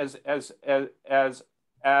animism as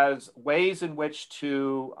ways in which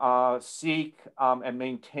to seek and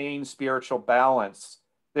maintain spiritual balance,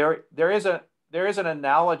 there is an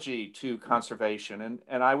analogy to conservation,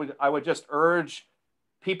 and I would just urge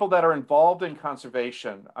people that are involved in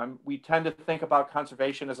conservation. We tend to think about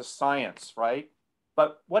conservation as a science, right?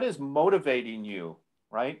 But what is motivating you,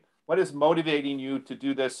 right? What is motivating you to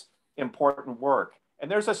do this important work? And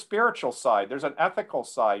there's a spiritual side, there's an ethical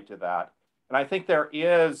side to that. And I think there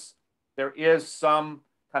is some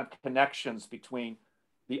kind of connections between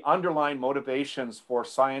the underlying motivations for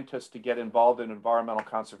scientists to get involved in environmental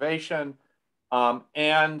conservation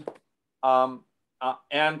and kind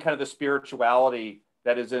of the spirituality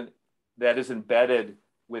that is embedded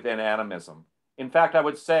within animism. In fact, I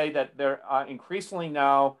would say that there are increasingly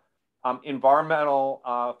now environmental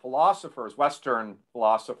philosophers, Western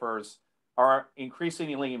philosophers, are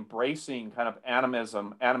increasingly embracing kind of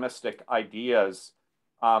animistic ideas.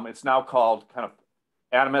 It's now called kind of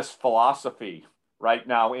animist philosophy right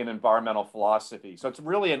now in environmental philosophy. So it's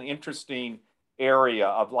really an interesting area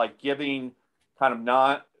of like giving kind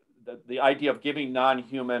of the idea of giving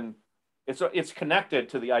non-human, it's connected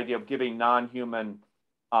to the idea of giving non-human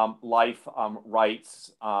life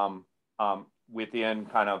rights within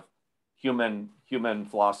kind of human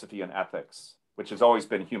philosophy and ethics, which has always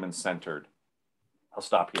been human-centered. I'll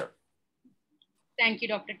stop here. Thank you,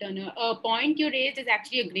 Dr. Turner. A point you raised is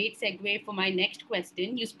actually a great segue for my next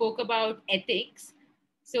question. You spoke about ethics.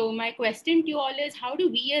 So my question to you all is, how do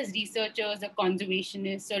we as researchers or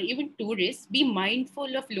conservationists or even tourists be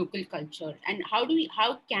mindful of local culture? And how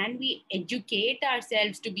can we educate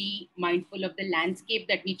ourselves to be mindful of the landscape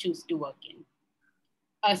that we choose to work in?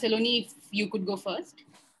 Saloni, if you could go first.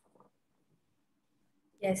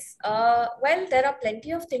 Yes, well, there are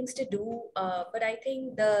plenty of things to do, but I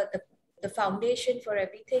think the foundation for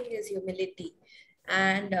everything is humility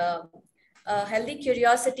and a healthy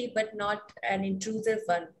curiosity, but not an intrusive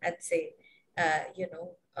one, I'd say,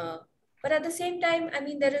 but at the same time, I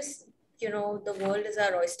mean, there is, the world is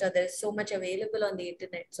our oyster. There's so much available on the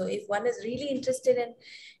internet. So if one is really interested in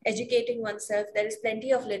educating oneself, there is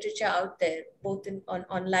plenty of literature out there, both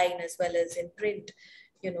online as well as in print.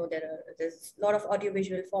 There's a lot of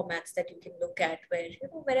audiovisual formats that you can look at where,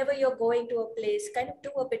 wherever you're going to a place, kind of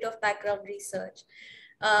do a bit of background research,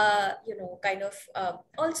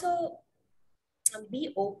 also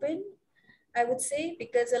be open, I would say,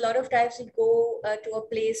 because a lot of times we go to a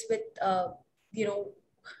place with,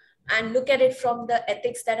 and look at it from the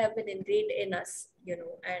ethics that have been ingrained in us,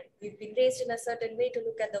 and we've been raised in a certain way to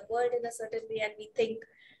look at the world in a certain way, and we think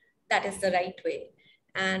that is the right way.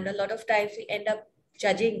 And a lot of times we end up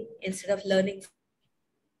judging instead of learning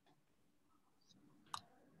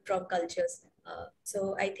from cultures.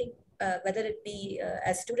 So I think whether it be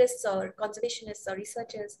as tourists or conservationists or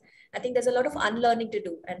researchers, I think there's a lot of unlearning to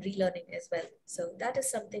do and relearning as well. So that is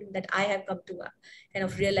something that I have come to kind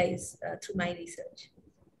of realize through my research.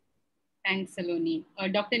 Thanks, Saloni.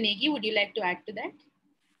 Dr. Neghi, would you like to add to that?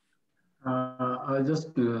 I'll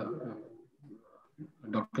just,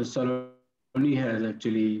 Dr. Saloni has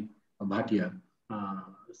actually, Bhatia,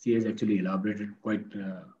 she has actually elaborated quite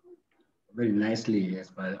very nicely as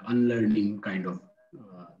far as unlearning kind of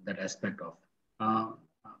that aspect of.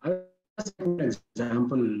 I just an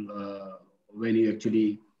example when you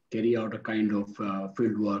actually carry out a kind of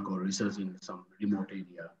field work or research in some remote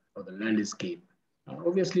area or the landscape.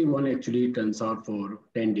 Obviously, one actually turns out for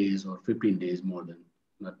 10 days or 15 days more than,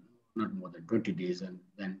 not more than 20 days, and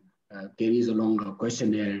then carries along a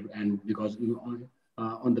questionnaire, and because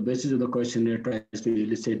on the basis of the questionnaire tries to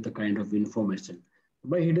elicit the kind of information.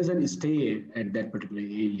 But he doesn't stay at that particular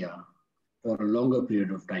area for a longer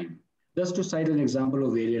period of time. Just to cite an example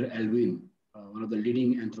of Ariel Alvin, one of the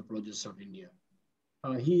leading anthropologists of India.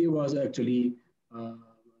 He was actually a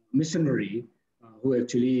missionary who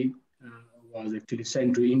actually was actually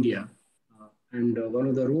sent to India. And one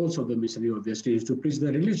of the roles of the missionary obviously is to preach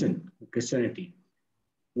the religion, Christianity.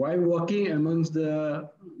 While walking amongst the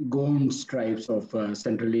Gonds tribes of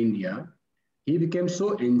central India, he became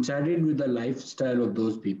so enchanted with the lifestyle of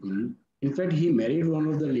those people. In fact, he married one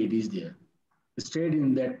of the ladies there. stayed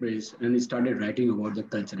in that place and he started writing about the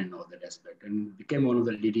culture and all that aspect and became one of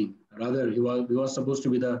the leading. Rather, he was supposed to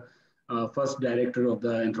be the first director of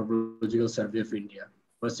the Anthropological Survey of India,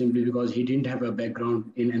 but simply because he didn't have a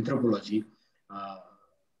background in anthropology, uh,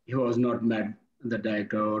 he was not made the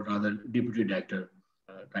director or rather deputy director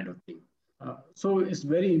kind of thing. So it's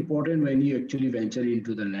very important when you actually venture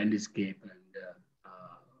into the landscape and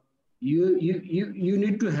you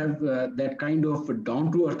need to have that kind of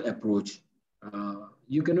down to earth approach.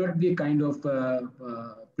 You cannot be kind of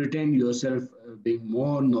pretend yourself being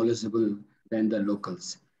more knowledgeable than the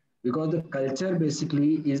locals because the culture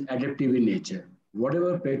basically is adaptive in nature.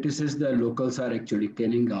 Whatever practices the locals are actually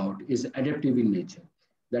carrying out is adaptive in nature.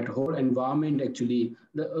 That whole environment actually,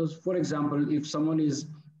 for example, if someone is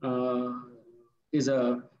a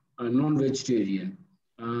non-vegetarian,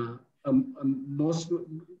 most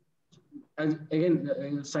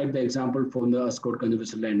again, cite the example from the Ascot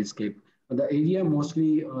Conservation Landscape. The area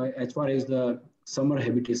mostly, as far as the summer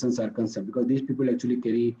habitations are concerned, because these people actually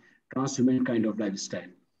carry transhumant kind of lifestyle.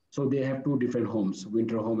 So they have two different homes,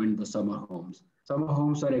 winter home and the summer homes. Summer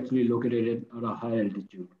homes are actually located at a high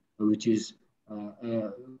altitude, which is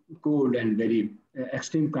cold and very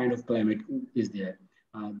extreme kind of climate is there.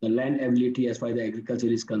 The land ability as far as the agriculture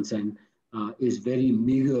is concerned is very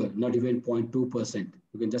meager, not even 0.2%.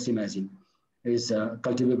 You can just imagine is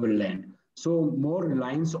cultivable land. So more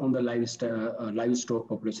reliance on the livestock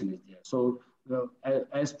population is there. So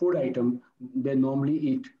as food item, they normally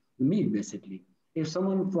eat meat basically. If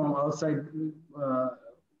someone from outside uh,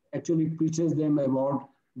 actually preaches them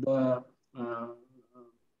the uh,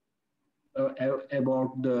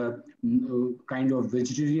 about the kind of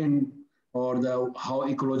vegetarian or the how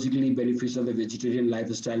ecologically beneficial the vegetarian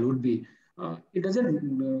lifestyle would be, it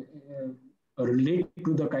doesn't relate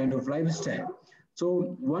to the kind of lifestyle.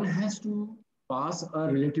 So one has to pass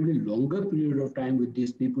a relatively longer period of time with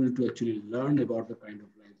these people to actually learn about the kind of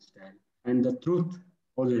lifestyle and the truth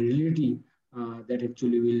or the reality that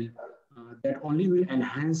actually will that only will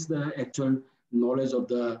enhance the actual knowledge of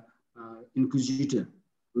the inquisitor,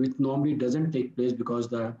 which normally doesn't take place because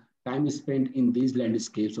the time spent in these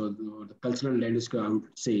landscapes or the cultural landscape, I would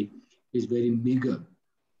say, is very meager.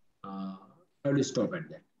 Uh, I will stop at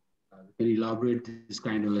that. Can you elaborate this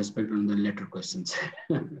kind of aspect on the later questions?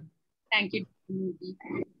 Thank you.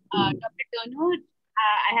 Dr. Turner,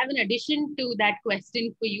 I have an addition to that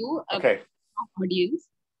question for you, okay. Audience.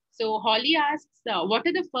 So Holly asks, what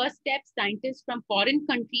are the first steps scientists from foreign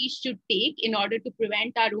countries should take in order to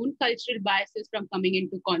prevent our own cultural biases from coming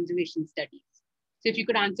into conservation studies? So if you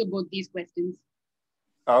could answer both these questions.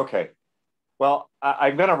 Okay. Well,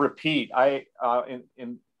 I'm going to repeat.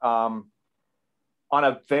 On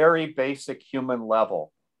a very basic human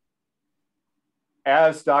level,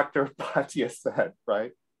 as Dr. Bhatia said,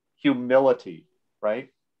 right? Humility, right?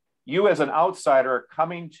 You as an outsider are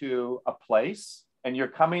coming to a place and you're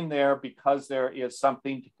coming there because there is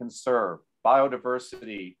something to conserve,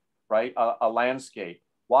 biodiversity, right? A landscape.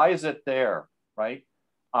 Why is it there, right?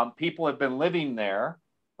 People have been living there,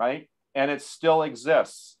 right? And it still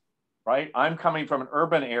exists, right? I'm coming from an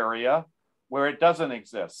urban area where it doesn't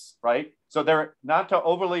exist, right? So they're not to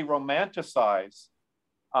overly romanticize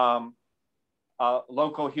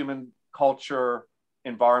local human culture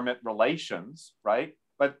environment relations, right?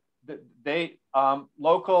 But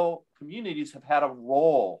local communities have had a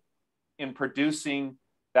role in producing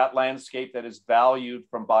that landscape that is valued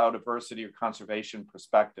from biodiversity or conservation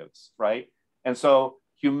perspectives, right? And so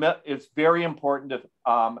it's very important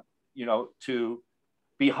to, to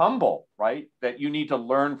be humble, right? That you need to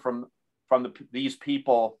learn from these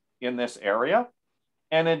people in this area.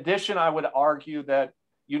 And in addition, I would argue that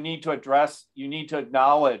you need to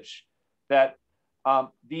acknowledge that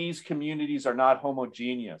these communities are not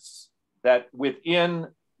homogeneous, that within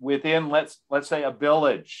let's say a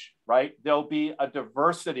village, right, there'll be a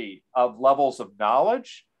diversity of levels of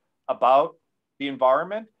knowledge about the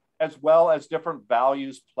environment, as well as different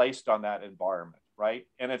values placed on that environment, right?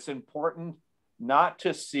 And it's important not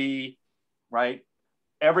to see, right,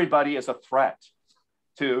 everybody as a threat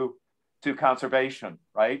to conservation,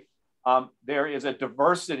 right? There is a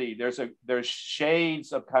diversity. There's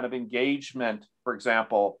shades of kind of engagement. For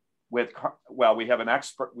example, we have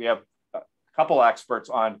a couple experts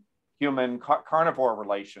on human carnivore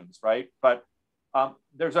relations, right? But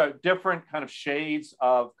there's a different kind of shades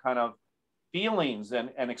of kind of feelings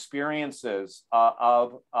and experiences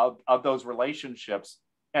of those relationships.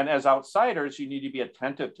 And as outsiders, you need to be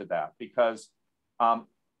attentive to that because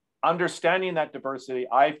understanding that diversity,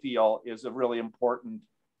 I feel, is a really important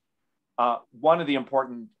one of the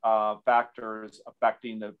important factors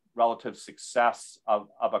affecting the relative success of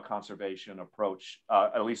a conservation approach,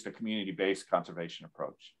 at least a community-based conservation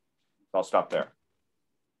approach. So I'll stop there.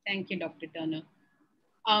 Thank you, Dr. Turner.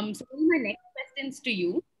 So my next questions to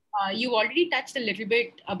you. You already touched a little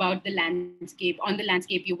bit about the landscape,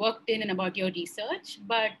 you worked in and about your research,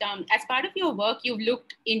 but as part of your work, you've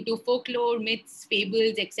looked into folklore, myths,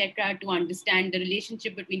 fables, etc., to understand the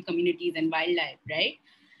relationship between communities and wildlife, right?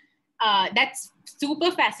 That's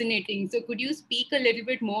super fascinating. So could you speak a little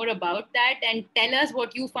bit more about that and tell us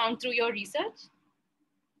what you found through your research?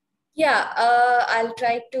 Yeah, I'll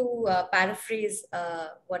try to paraphrase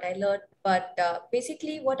what I learned. But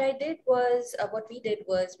basically what we did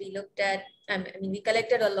was we looked at, we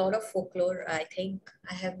collected a lot of folklore. I think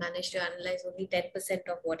I have managed to analyze only 10%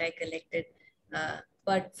 of what I collected.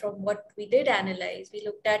 But from what we did analyze, we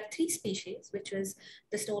looked at 3 species, which was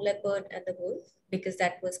the snow leopard and the wolf, because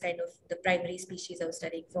that was kind of the primary species I was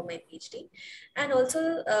studying for my PhD. And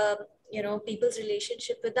also, people's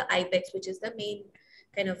relationship with the ibex, which is the main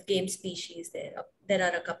kind of game species there. There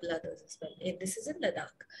are a couple others as well. This is in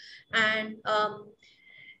Ladakh. And,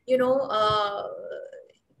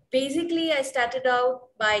 basically I started out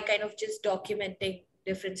by kind of just documenting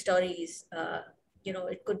different stories.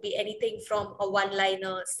 It could be anything from a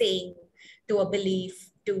one-liner saying to a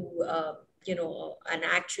belief to, an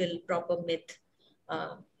actual proper myth.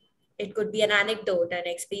 It could be an anecdote, an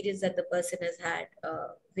experience that the person has had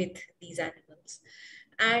with these animals.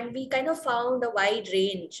 And we kind of found a wide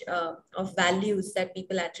range of values that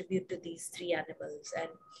people attribute to these 3 animals.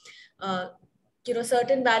 And,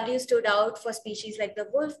 certain values stood out for species like the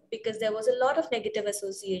wolf because there was a lot of negative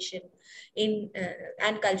association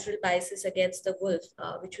and cultural biases against the wolf,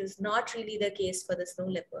 which was not really the case for the snow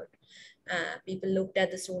leopard. People looked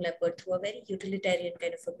at the snow leopard through a very utilitarian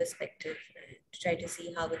kind of a perspective to try to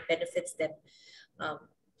see how it benefits them.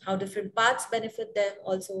 How different parts benefit them,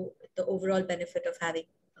 also the overall benefit of having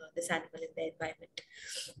this animal in their environment.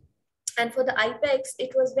 And for the ibex,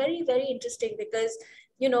 it was very, very interesting because,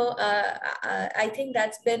 I think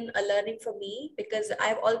that's been a learning for me because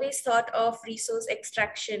I've always thought of resource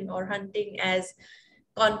extraction or hunting as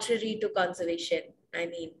contrary to conservation.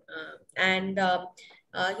 Through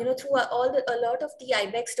a lot of the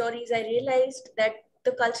ibex stories, I realized that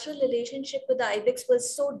the cultural relationship with the ibex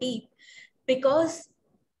was so deep because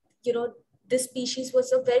this species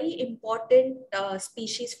was a very important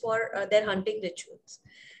species for their hunting rituals.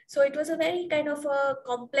 So it was a very kind of a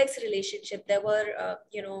complex relationship. There were,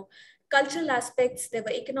 cultural aspects, there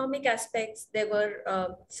were economic aspects, there were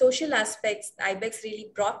social aspects. Ibex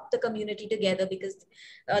really brought the community together because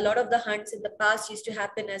a lot of the hunts in the past used to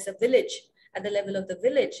happen as a village, at the level of the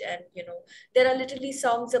village. And, there are literally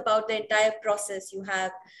songs about the entire process. You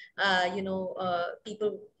have,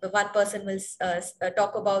 one person will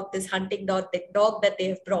talk about this hunting dog that they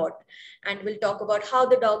have brought and will talk about how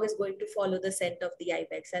the dog is going to follow the scent of the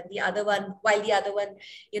ibex. And the other one,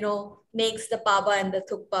 makes the paba and the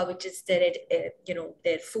thukpa, which is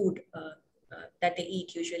their food that they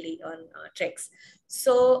eat usually on treks.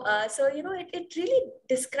 So it really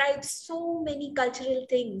describes so many cultural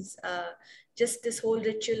things, just this whole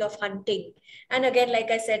ritual of hunting. And again,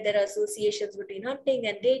 like I said, there are associations between hunting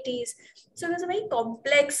and deities. So there's a very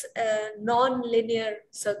complex, non-linear,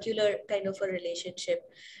 circular kind of a relationship.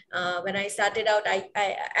 When I started out,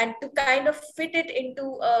 and to kind of fit it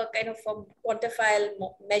into a kind of a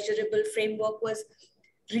quantifiable, measurable framework was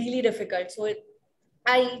really difficult. So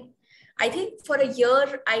I think for a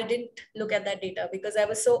year, I didn't look at that data because I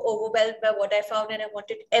was so overwhelmed by what I found, and I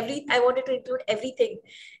wanted to include everything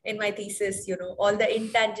in my thesis, all the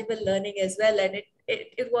intangible learning as well. And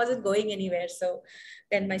it wasn't going anywhere. So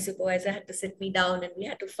then my supervisor had to sit me down and we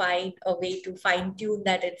had to find a way to fine tune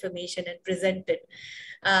that information and present it.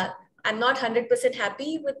 I'm not 100%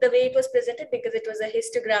 happy with the way it was presented because it was a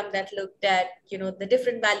histogram that looked at, the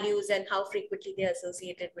different values and how frequently they are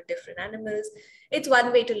associated with different animals. It's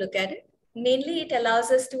one way to look at it. Mainly, it allows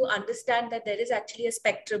us to understand that there is actually a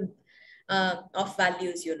spectrum of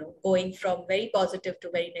values, going from very positive to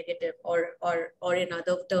very negative, or in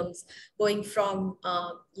other terms, going from,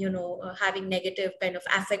 having negative kind of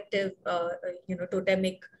affective,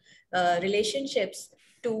 totemic relationships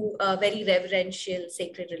to very reverential,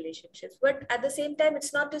 sacred relationships. But at the same time,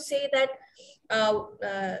 it's not to say that,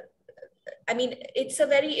 it's a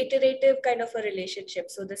very iterative kind of a relationship.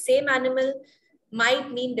 So the same animal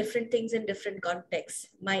might mean different things in different contexts.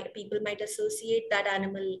 People might associate that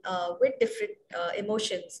animal with different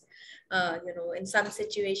emotions. In some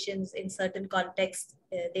situations, in certain contexts,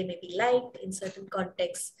 they may be liked. In certain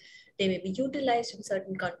contexts, they may be utilized. In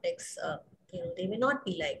certain contexts, they may not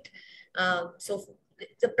be liked. So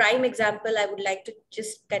the prime example I would like to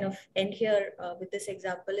just kind of end here with this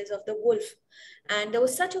example is of the wolf. And there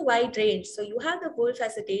was such a wide range. So you have the wolf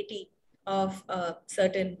as a deity of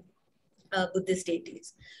certain Buddhist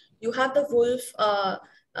deities. You have the wolf,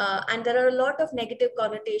 and there are a lot of negative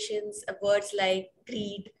connotations, words like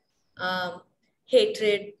greed,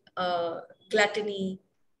 hatred, gluttony,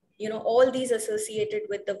 all these associated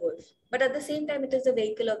with the wolf. But at the same time, it is a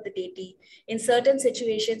vehicle of the deity. In certain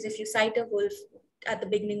situations, if you sight a wolf at the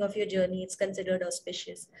beginning of your journey, it's considered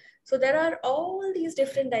auspicious. So there are all these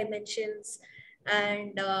different dimensions.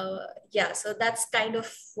 And yeah, so that's kind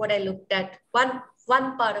of what I looked at. One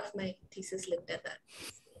part of my thesis looked at that.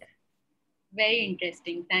 Yeah. Very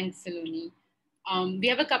interesting. Thanks, Saloni. We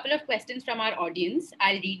have a couple of questions from our audience.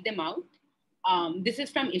 I'll read them out. This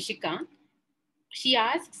is from Ishika. She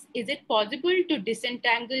asks, is it possible to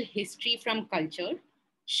disentangle history from culture?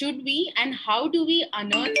 Should we, and how do we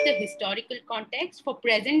unearth the historical context for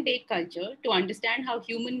present day culture to understand how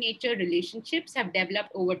human nature relationships have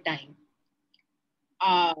developed over time?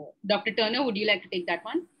 Dr. Turner, would you like to take that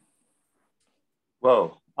one?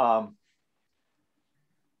 Whoa.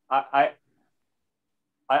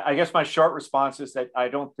 I guess my short response is that I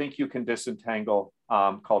don't think you can disentangle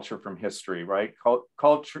culture from history, right?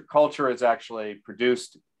 Culture is actually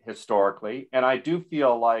produced historically, and I do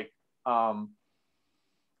feel like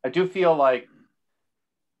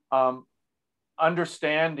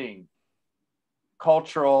understanding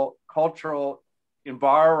cultural cultural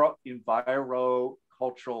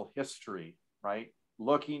history, right?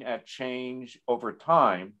 Looking at change over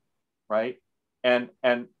time, right? And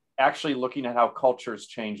actually looking at how cultures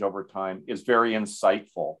change over time is very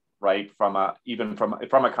insightful, right? Even from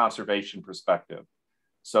a conservation perspective.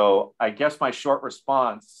 So I guess my short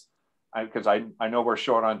response, because I know we're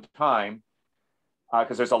short on time,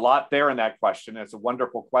 because there's a lot there in that question. It's a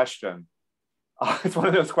wonderful question. It's one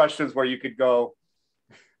of those questions where you could go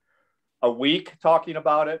a week talking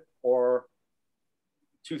about it or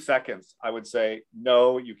 2 seconds. I would say,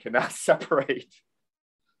 no, you cannot separate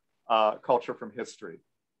culture from history.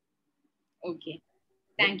 Okay,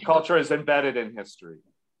 thank you. Culture is embedded in history,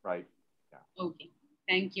 right? Yeah. Okay,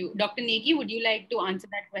 thank you. Dr. Neghi, would you like to answer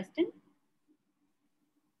that question?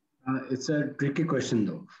 It's a tricky question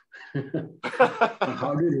though.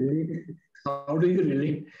 How do you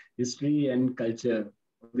relate history and culture?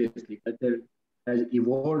 Obviously, culture has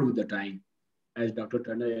evolved with the time. As Dr.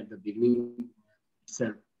 Turner at the beginning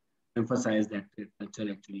itself emphasized that culture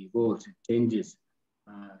actually evolves, it changes.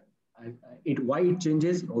 Why it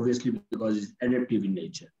changes? Obviously, because it's adaptive in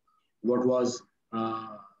nature. What was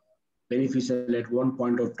beneficial at one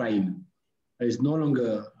point of time is no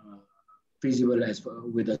longer feasible as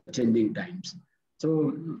with the changing times.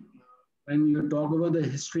 So when you talk about the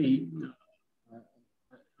history,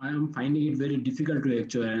 I am finding it very difficult to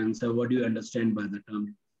actually answer what do you understand by the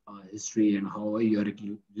term history and how you are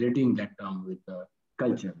relating that term with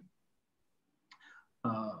culture.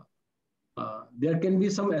 There can be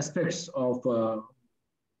some aspects of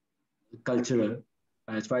cultural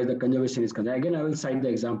as far as the conservation is concerned. Again, I will cite the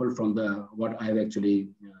example from what I have actually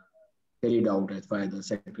carried out as far as the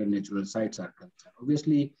sacred natural sites are concerned.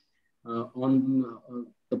 Obviously,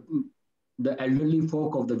 the elderly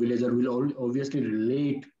folk of the villager will obviously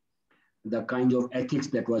relate the kind of ethics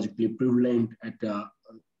that was prevalent at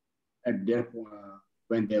their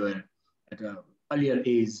when they were at an earlier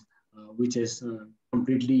age, which is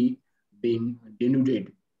completely being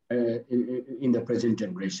denuded in the present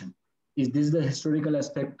generation. Is this the historical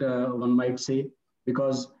aspect, one might say?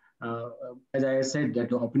 Because as I said, that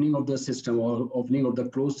the opening of the system or opening of the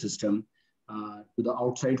closed system to the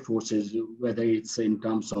outside forces, whether it's in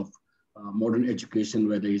terms of modern education,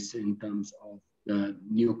 whether it's in terms of the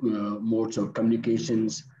new modes of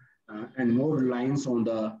communications, and more reliance on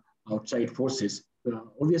the outside forces.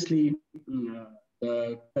 Obviously,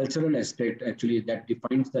 the cultural aspect actually that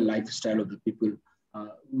defines the lifestyle of the people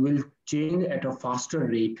will change at a faster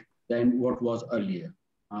rate than what was earlier.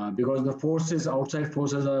 Because the forces, outside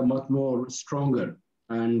forces are much more stronger,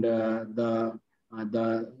 and the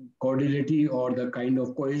cordiality or the kind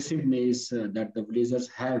of cohesiveness that the villagers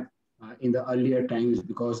have in the earlier times,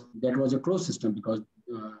 because that was a closed system, because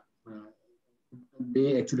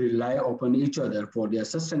they actually rely upon each other for their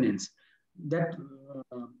sustenance. That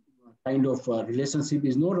kind of relationship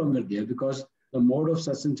is no longer there, because the mode of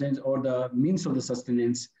sustenance or the means of the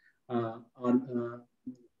sustenance are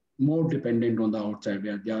more dependent on the outside,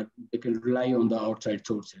 where they can rely on the outside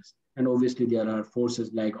sources. And obviously there are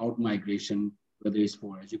forces like out-migration, whether it's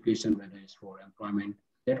for education, whether it's for employment,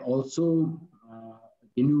 that also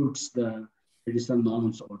denudes the traditional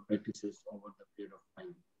norms or practices over the period of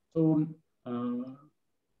time. So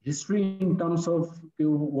history in terms of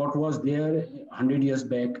what was there 100 years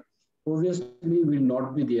back, obviously will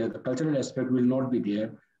not be there. The cultural aspect will not be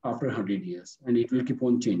there after 100 years, and it will keep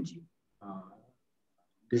on changing.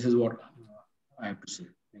 This is what I have to say.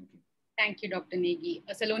 Thank you. Thank you, Dr. Neghi.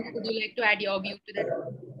 Saloni, would you like to add your view to that?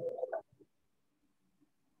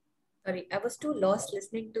 Sorry, I was too lost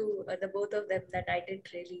listening to the both of them that I didn't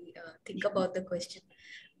really think about the question.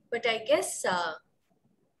 But I guess,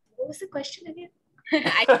 what was the question again?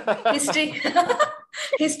 History.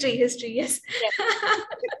 history, yes.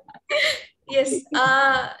 Yes.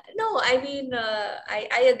 No, I mean,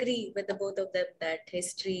 I agree with the both of them that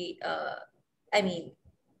history, I mean,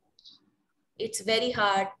 it's very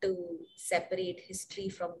hard to separate history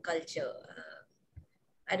from culture.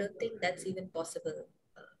 I don't think that's even possible.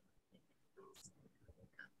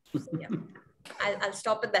 Yeah, I'll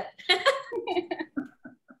stop at that.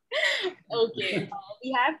 Okay,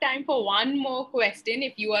 we have time for one more question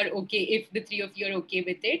if you are okay, if the three of you are okay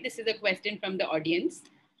with it. This is a question from the audience.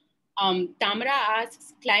 Tamara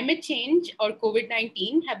asks, climate change or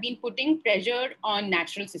COVID-19 have been putting pressure on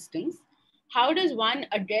natural systems. How does one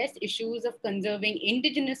address issues of conserving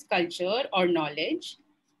indigenous culture or knowledge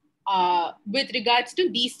with regards to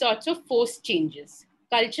these sorts of forced changes?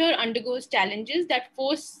 Culture undergoes challenges that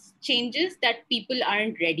force changes that people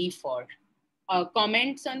aren't ready for.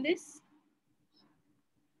 Comments on this?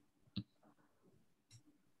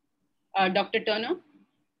 Dr. Turner?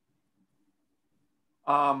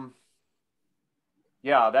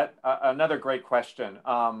 Yeah, that another great question.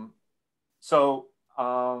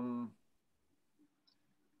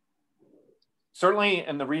 Certainly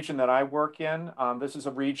in the region that I work in, this is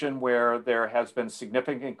a region where there has been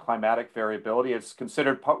significant climatic variability. It's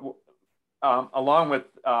considered, along with,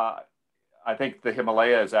 I think the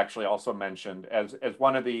Himalaya is actually also mentioned as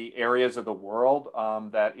one of the areas of the world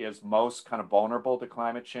that is most kind of vulnerable to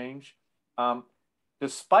climate change.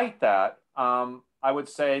 Despite that, I would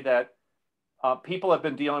say that people have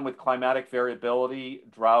been dealing with climatic variability,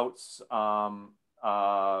 droughts,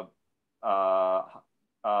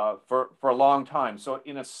 for a long time. So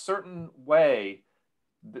in a certain way,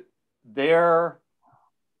 their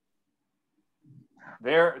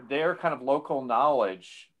kind of local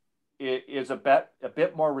knowledge is a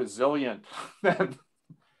bit more resilient than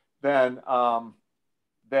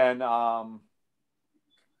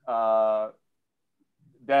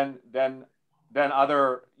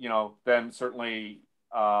other, than certainly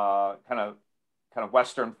kind of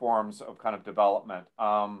Western forms of kind of development,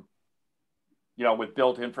 with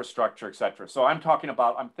built infrastructure, et cetera. So I'm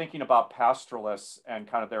thinking about pastoralists and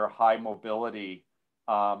kind of their high mobility.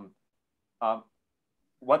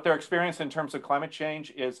 What they're experiencing in terms of climate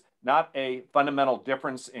change is not a fundamental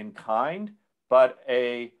difference in kind, but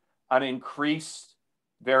an increased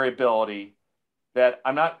variability that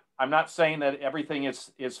I'm not saying that everything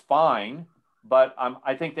is fine, but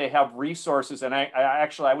I think they have resources, and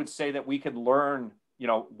I would say that we could learn,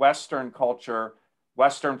 Western culture,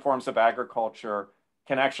 Western forms of agriculture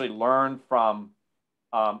can actually learn from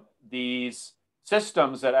these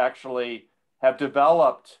systems that actually have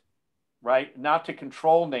developed, right, not to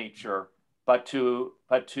control nature, but to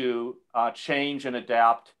change and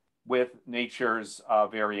adapt with nature's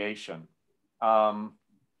variation.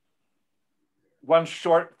 One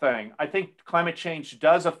short thing, I think climate change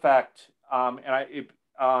does affect,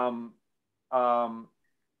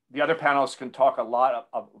 the other panelists can talk a lot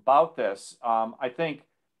about this. I think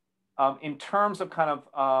in terms of kind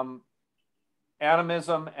of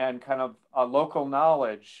animism and kind of local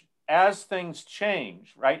knowledge, as things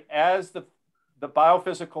change, right, as the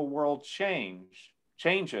biophysical world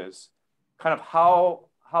changes, kind of how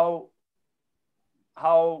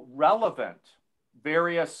relevant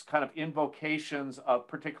various kind of invocations of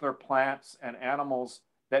particular plants and animals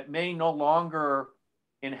that may no longer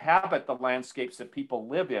inhabit the landscapes that people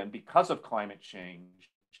live in because of climate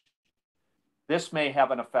change. This may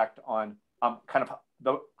have an effect on kind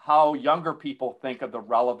of how younger people think of the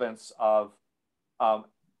relevance of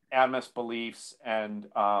animist beliefs and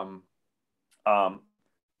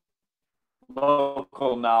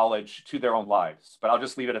local knowledge to their own lives. But I'll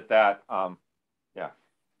just leave it at that. Yeah.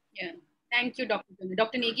 Thank you, Dr. Turner.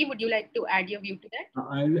 Dr. Neghi, would you like to add your view to that?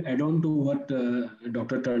 I'll add on to what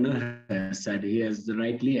Dr. Turner has said. He has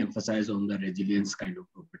rightly emphasized on the resilience kind of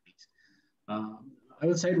properties. I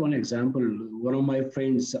will cite one example. One of my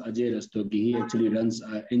friends, Ajay Rastogi, he actually runs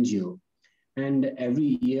an NGO. And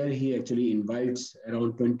every year he actually invites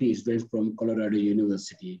around 20 students from Colorado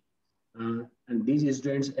University. And these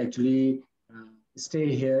students actually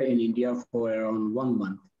stay here in India for around 1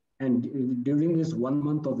 month. And during this 1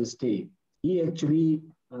 month of stay, he actually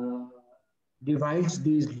divides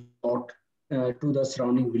these lot to the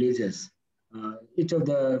surrounding villages. Each of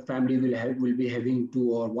the family will be having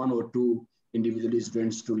one or two individual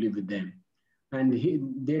students to live with them, and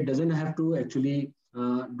they doesn't have to actually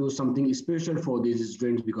do something special for these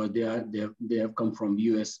students because they have come from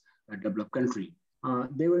US, a developed country.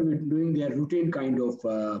 They will be doing their routine kind of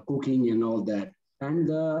cooking and all that, and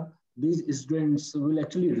these students will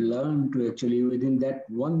actually learn to actually within that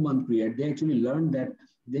 1 month period they actually learn that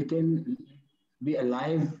they can be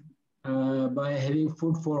alive by having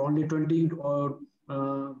food for only 20 or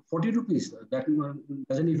 40 rupees. That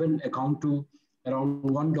doesn't even account to around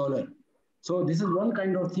 $1. So this is one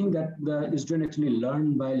kind of thing that the student actually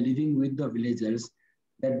learn by living with the villagers,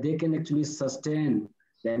 that they can actually sustain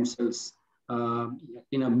themselves uh,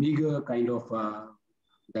 in a meager kind of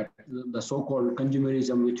that the so-called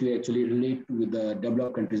consumerism, which we actually relate with the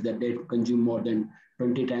developed countries, that they consume more than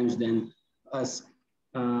 20 times than us.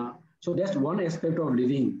 So that's one aspect of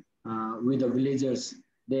living with the villagers.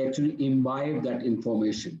 They actually imbibe that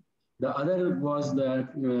information. The other was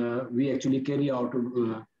that we actually carry out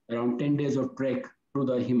around 10 days of trek through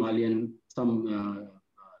the Himalayan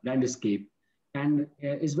landscape. And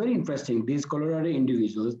it's very interesting. These Colorado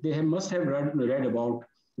individuals, must have read about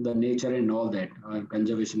the nature and all that,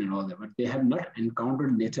 conservation and all that, but they have not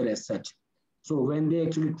encountered nature as such. So when they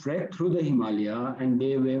actually trek through the Himalaya, and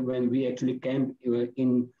when we actually camp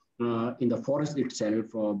in the forest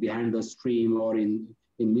itself, or behind the stream, or in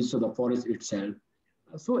midst of the forest itself,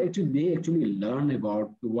 so actually they actually learn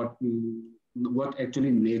about what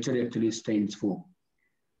actually nature actually stands for.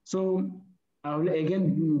 So I will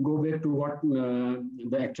again go back to what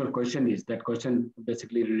the actual question is. That question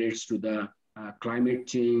basically relates to the climate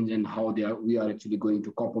change and how we are actually going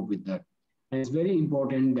to cope up with that. And it's very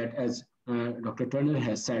important that, as Dr. Turner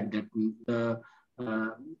has said, that the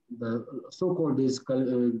so-called these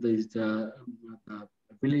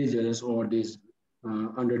villagers, or these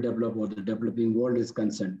underdeveloped or the developing world is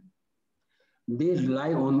concerned, they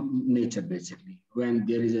rely on nature basically. When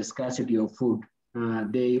there is a scarcity of food,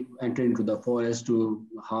 they enter into the forest to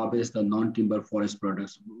harvest the non-timber forest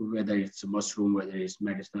products, whether it's mushroom, whether it's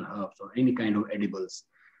medicinal herbs, or any kind of edibles.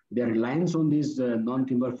 Their reliance on these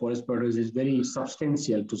non-timber forest products is very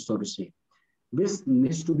substantial, so to say. This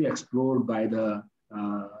needs to be explored by the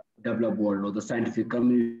developed world or the scientific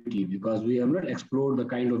community, because we have not explored the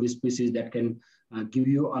kind of species that can give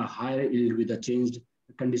you a higher yield with the changed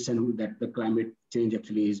condition that the climate change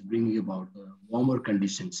actually is bringing about, warmer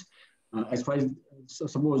conditions. As far as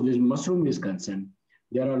suppose this mushroom is concerned,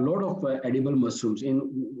 there are a lot of edible mushrooms.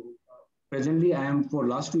 Presently, for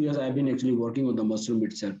last 2 years, I've been actually working on the mushroom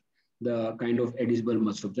itself, the kind of edible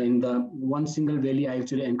mushrooms. In the one single valley, I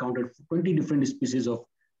actually encountered 20 different species of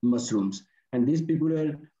mushrooms. And these people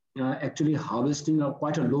are actually harvesting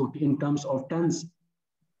quite a lot in terms of tons.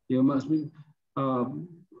 You must be,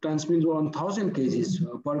 tons means 1,000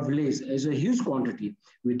 kgs per village is a huge quantity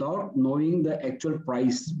without knowing the actual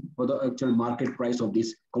price or the actual market price of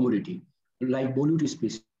this commodity. Like bolute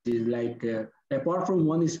species, like apart from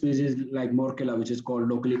one species like Morkela, which is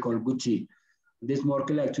locally called Gucci, this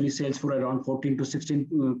Morkela actually sells for around 14 to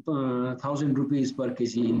 16,000 rupees per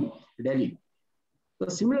kg in Delhi. The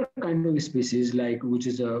similar kind of species, like which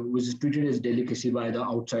is treated as delicacy by the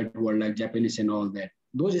outside world, like Japanese and all that,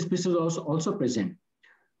 those species are also present.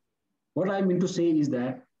 What I mean to say is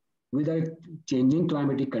that with the changing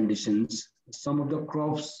climatic conditions, some of the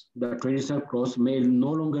crops, the traditional crops, may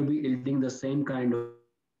no longer be yielding the same kind of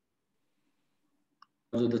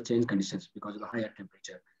the change conditions because of the higher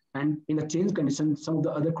temperature. And in the change conditions, some of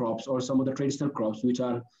the other crops or some of the traditional crops which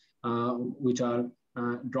are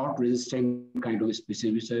drought-resistant kind of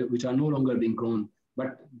species, which are no longer being grown,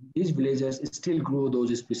 but these villagers still grow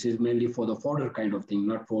those species mainly for the fodder kind of thing,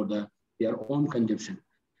 not for their own consumption.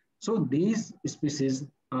 So these species,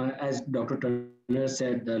 as Dr. Turner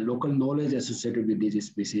said, the local knowledge associated with these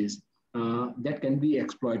species that can be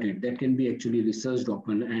exploited, that can be actually researched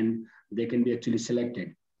upon, and they can be actually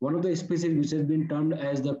selected. One of the species which has been termed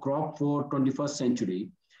as the crop for 21st century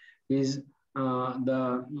is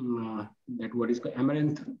that what is called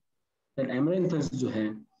amaranth. That amaranthus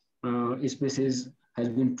species has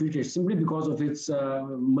been treated simply because of its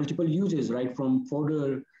multiple uses, right from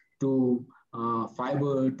fodder to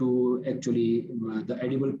fiber to actually the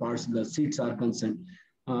edible parts, the seeds are concerned.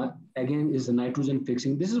 Again, is the nitrogen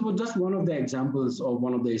fixing. This is just one of the examples of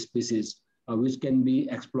one of the species which can be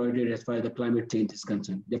exploited as far as the climate change is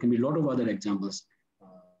concerned. There can be a lot of other examples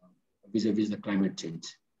vis-a-vis the climate change.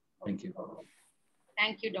 Thank you.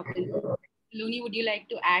 Thank you, Dr. Saloni, would you like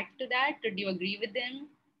to add to that, or do you agree with them?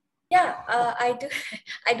 Yeah, I do.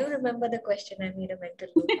 I do remember the question. I made a mental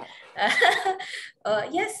note.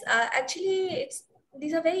 Yes, actually,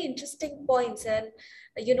 these are very interesting points. And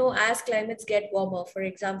as climates get warmer, for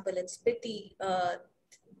example, in Spiti,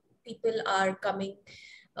 people are coming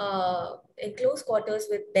in close quarters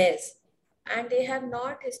with bears, and they have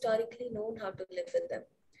not historically known how to live with them.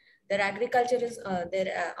 Their architecture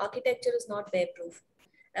is not bear proof.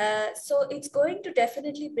 So it's going to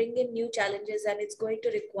definitely bring in new challenges, and it's going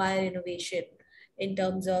to require innovation in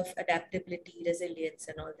terms of adaptability, resilience,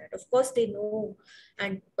 and all that. Of course, they know,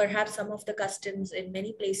 and perhaps some of the customs in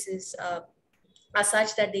many places are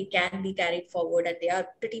such that they can be carried forward and they are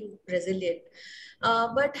pretty resilient.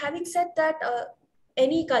 But having said that,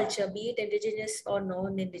 any culture, be it indigenous or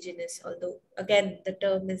non-indigenous, although again the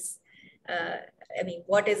term is,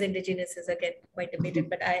 what is indigenous is again quite debated,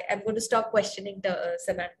 but I'm going to stop questioning the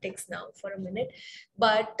semantics now for a minute.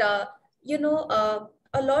 But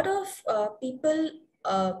a lot of people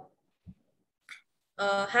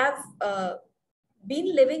have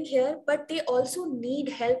been living here, but they also need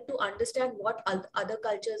help to understand what other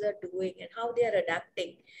cultures are doing and how they are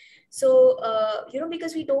adapting. So,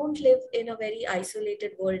 because we don't live in a very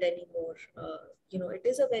isolated world anymore, it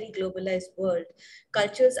is a very globalized world.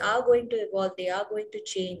 Cultures are going to evolve, they are going to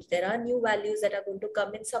change. There are new values that are going to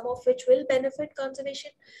come in, some of which will benefit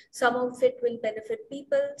conservation, some of it will benefit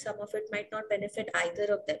people, some of it might not benefit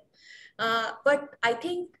either of them. But I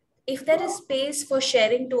think if there is space for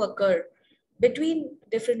sharing to occur between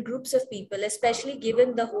different groups of people, especially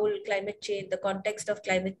given the whole climate change, the context of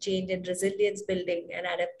climate change and resilience building and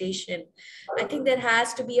adaptation, I think there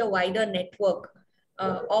has to be a wider network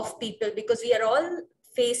of people, because we are all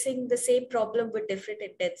facing the same problem with different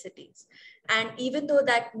intensities. And even though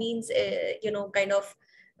that means, kind of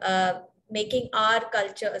making our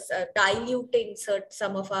cultures, diluting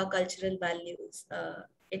some of our cultural values,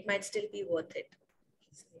 it might still be worth it.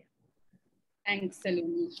 So, yeah. Thanks,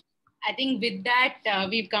 Saloni. I think with that,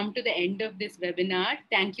 we've come to the end of this webinar.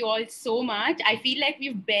 Thank you all so much. I feel like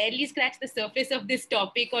we've barely scratched the surface of this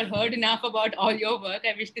topic or heard enough about all your work.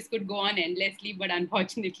 I wish this could go on endlessly, but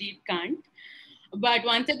unfortunately it can't. But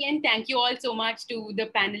once again, thank you all so much to the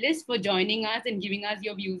panelists for joining us and giving us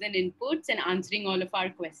your views and inputs and answering all of our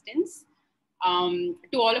questions.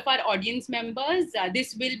 To all of our audience members,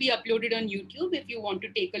 this will be uploaded on YouTube if you want to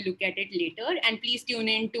take a look at it later. And please tune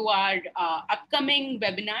in to our upcoming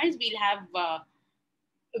webinars. We'll have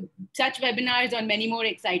such webinars on many more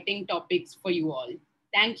exciting topics for you all.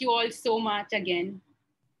 Thank you all so much again.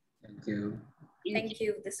 Thank you. Thank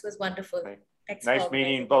you. This was wonderful. Thanks nice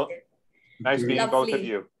meeting both. Nice meeting both of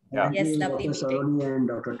you. Yeah. Yes, lovely Dr. Saloni and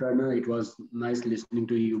Dr. Turner. It was nice listening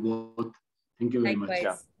to you both. Thank you very much.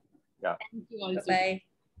 Yeah. Thank you all. Bye-bye.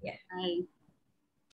 Yeah. Bye.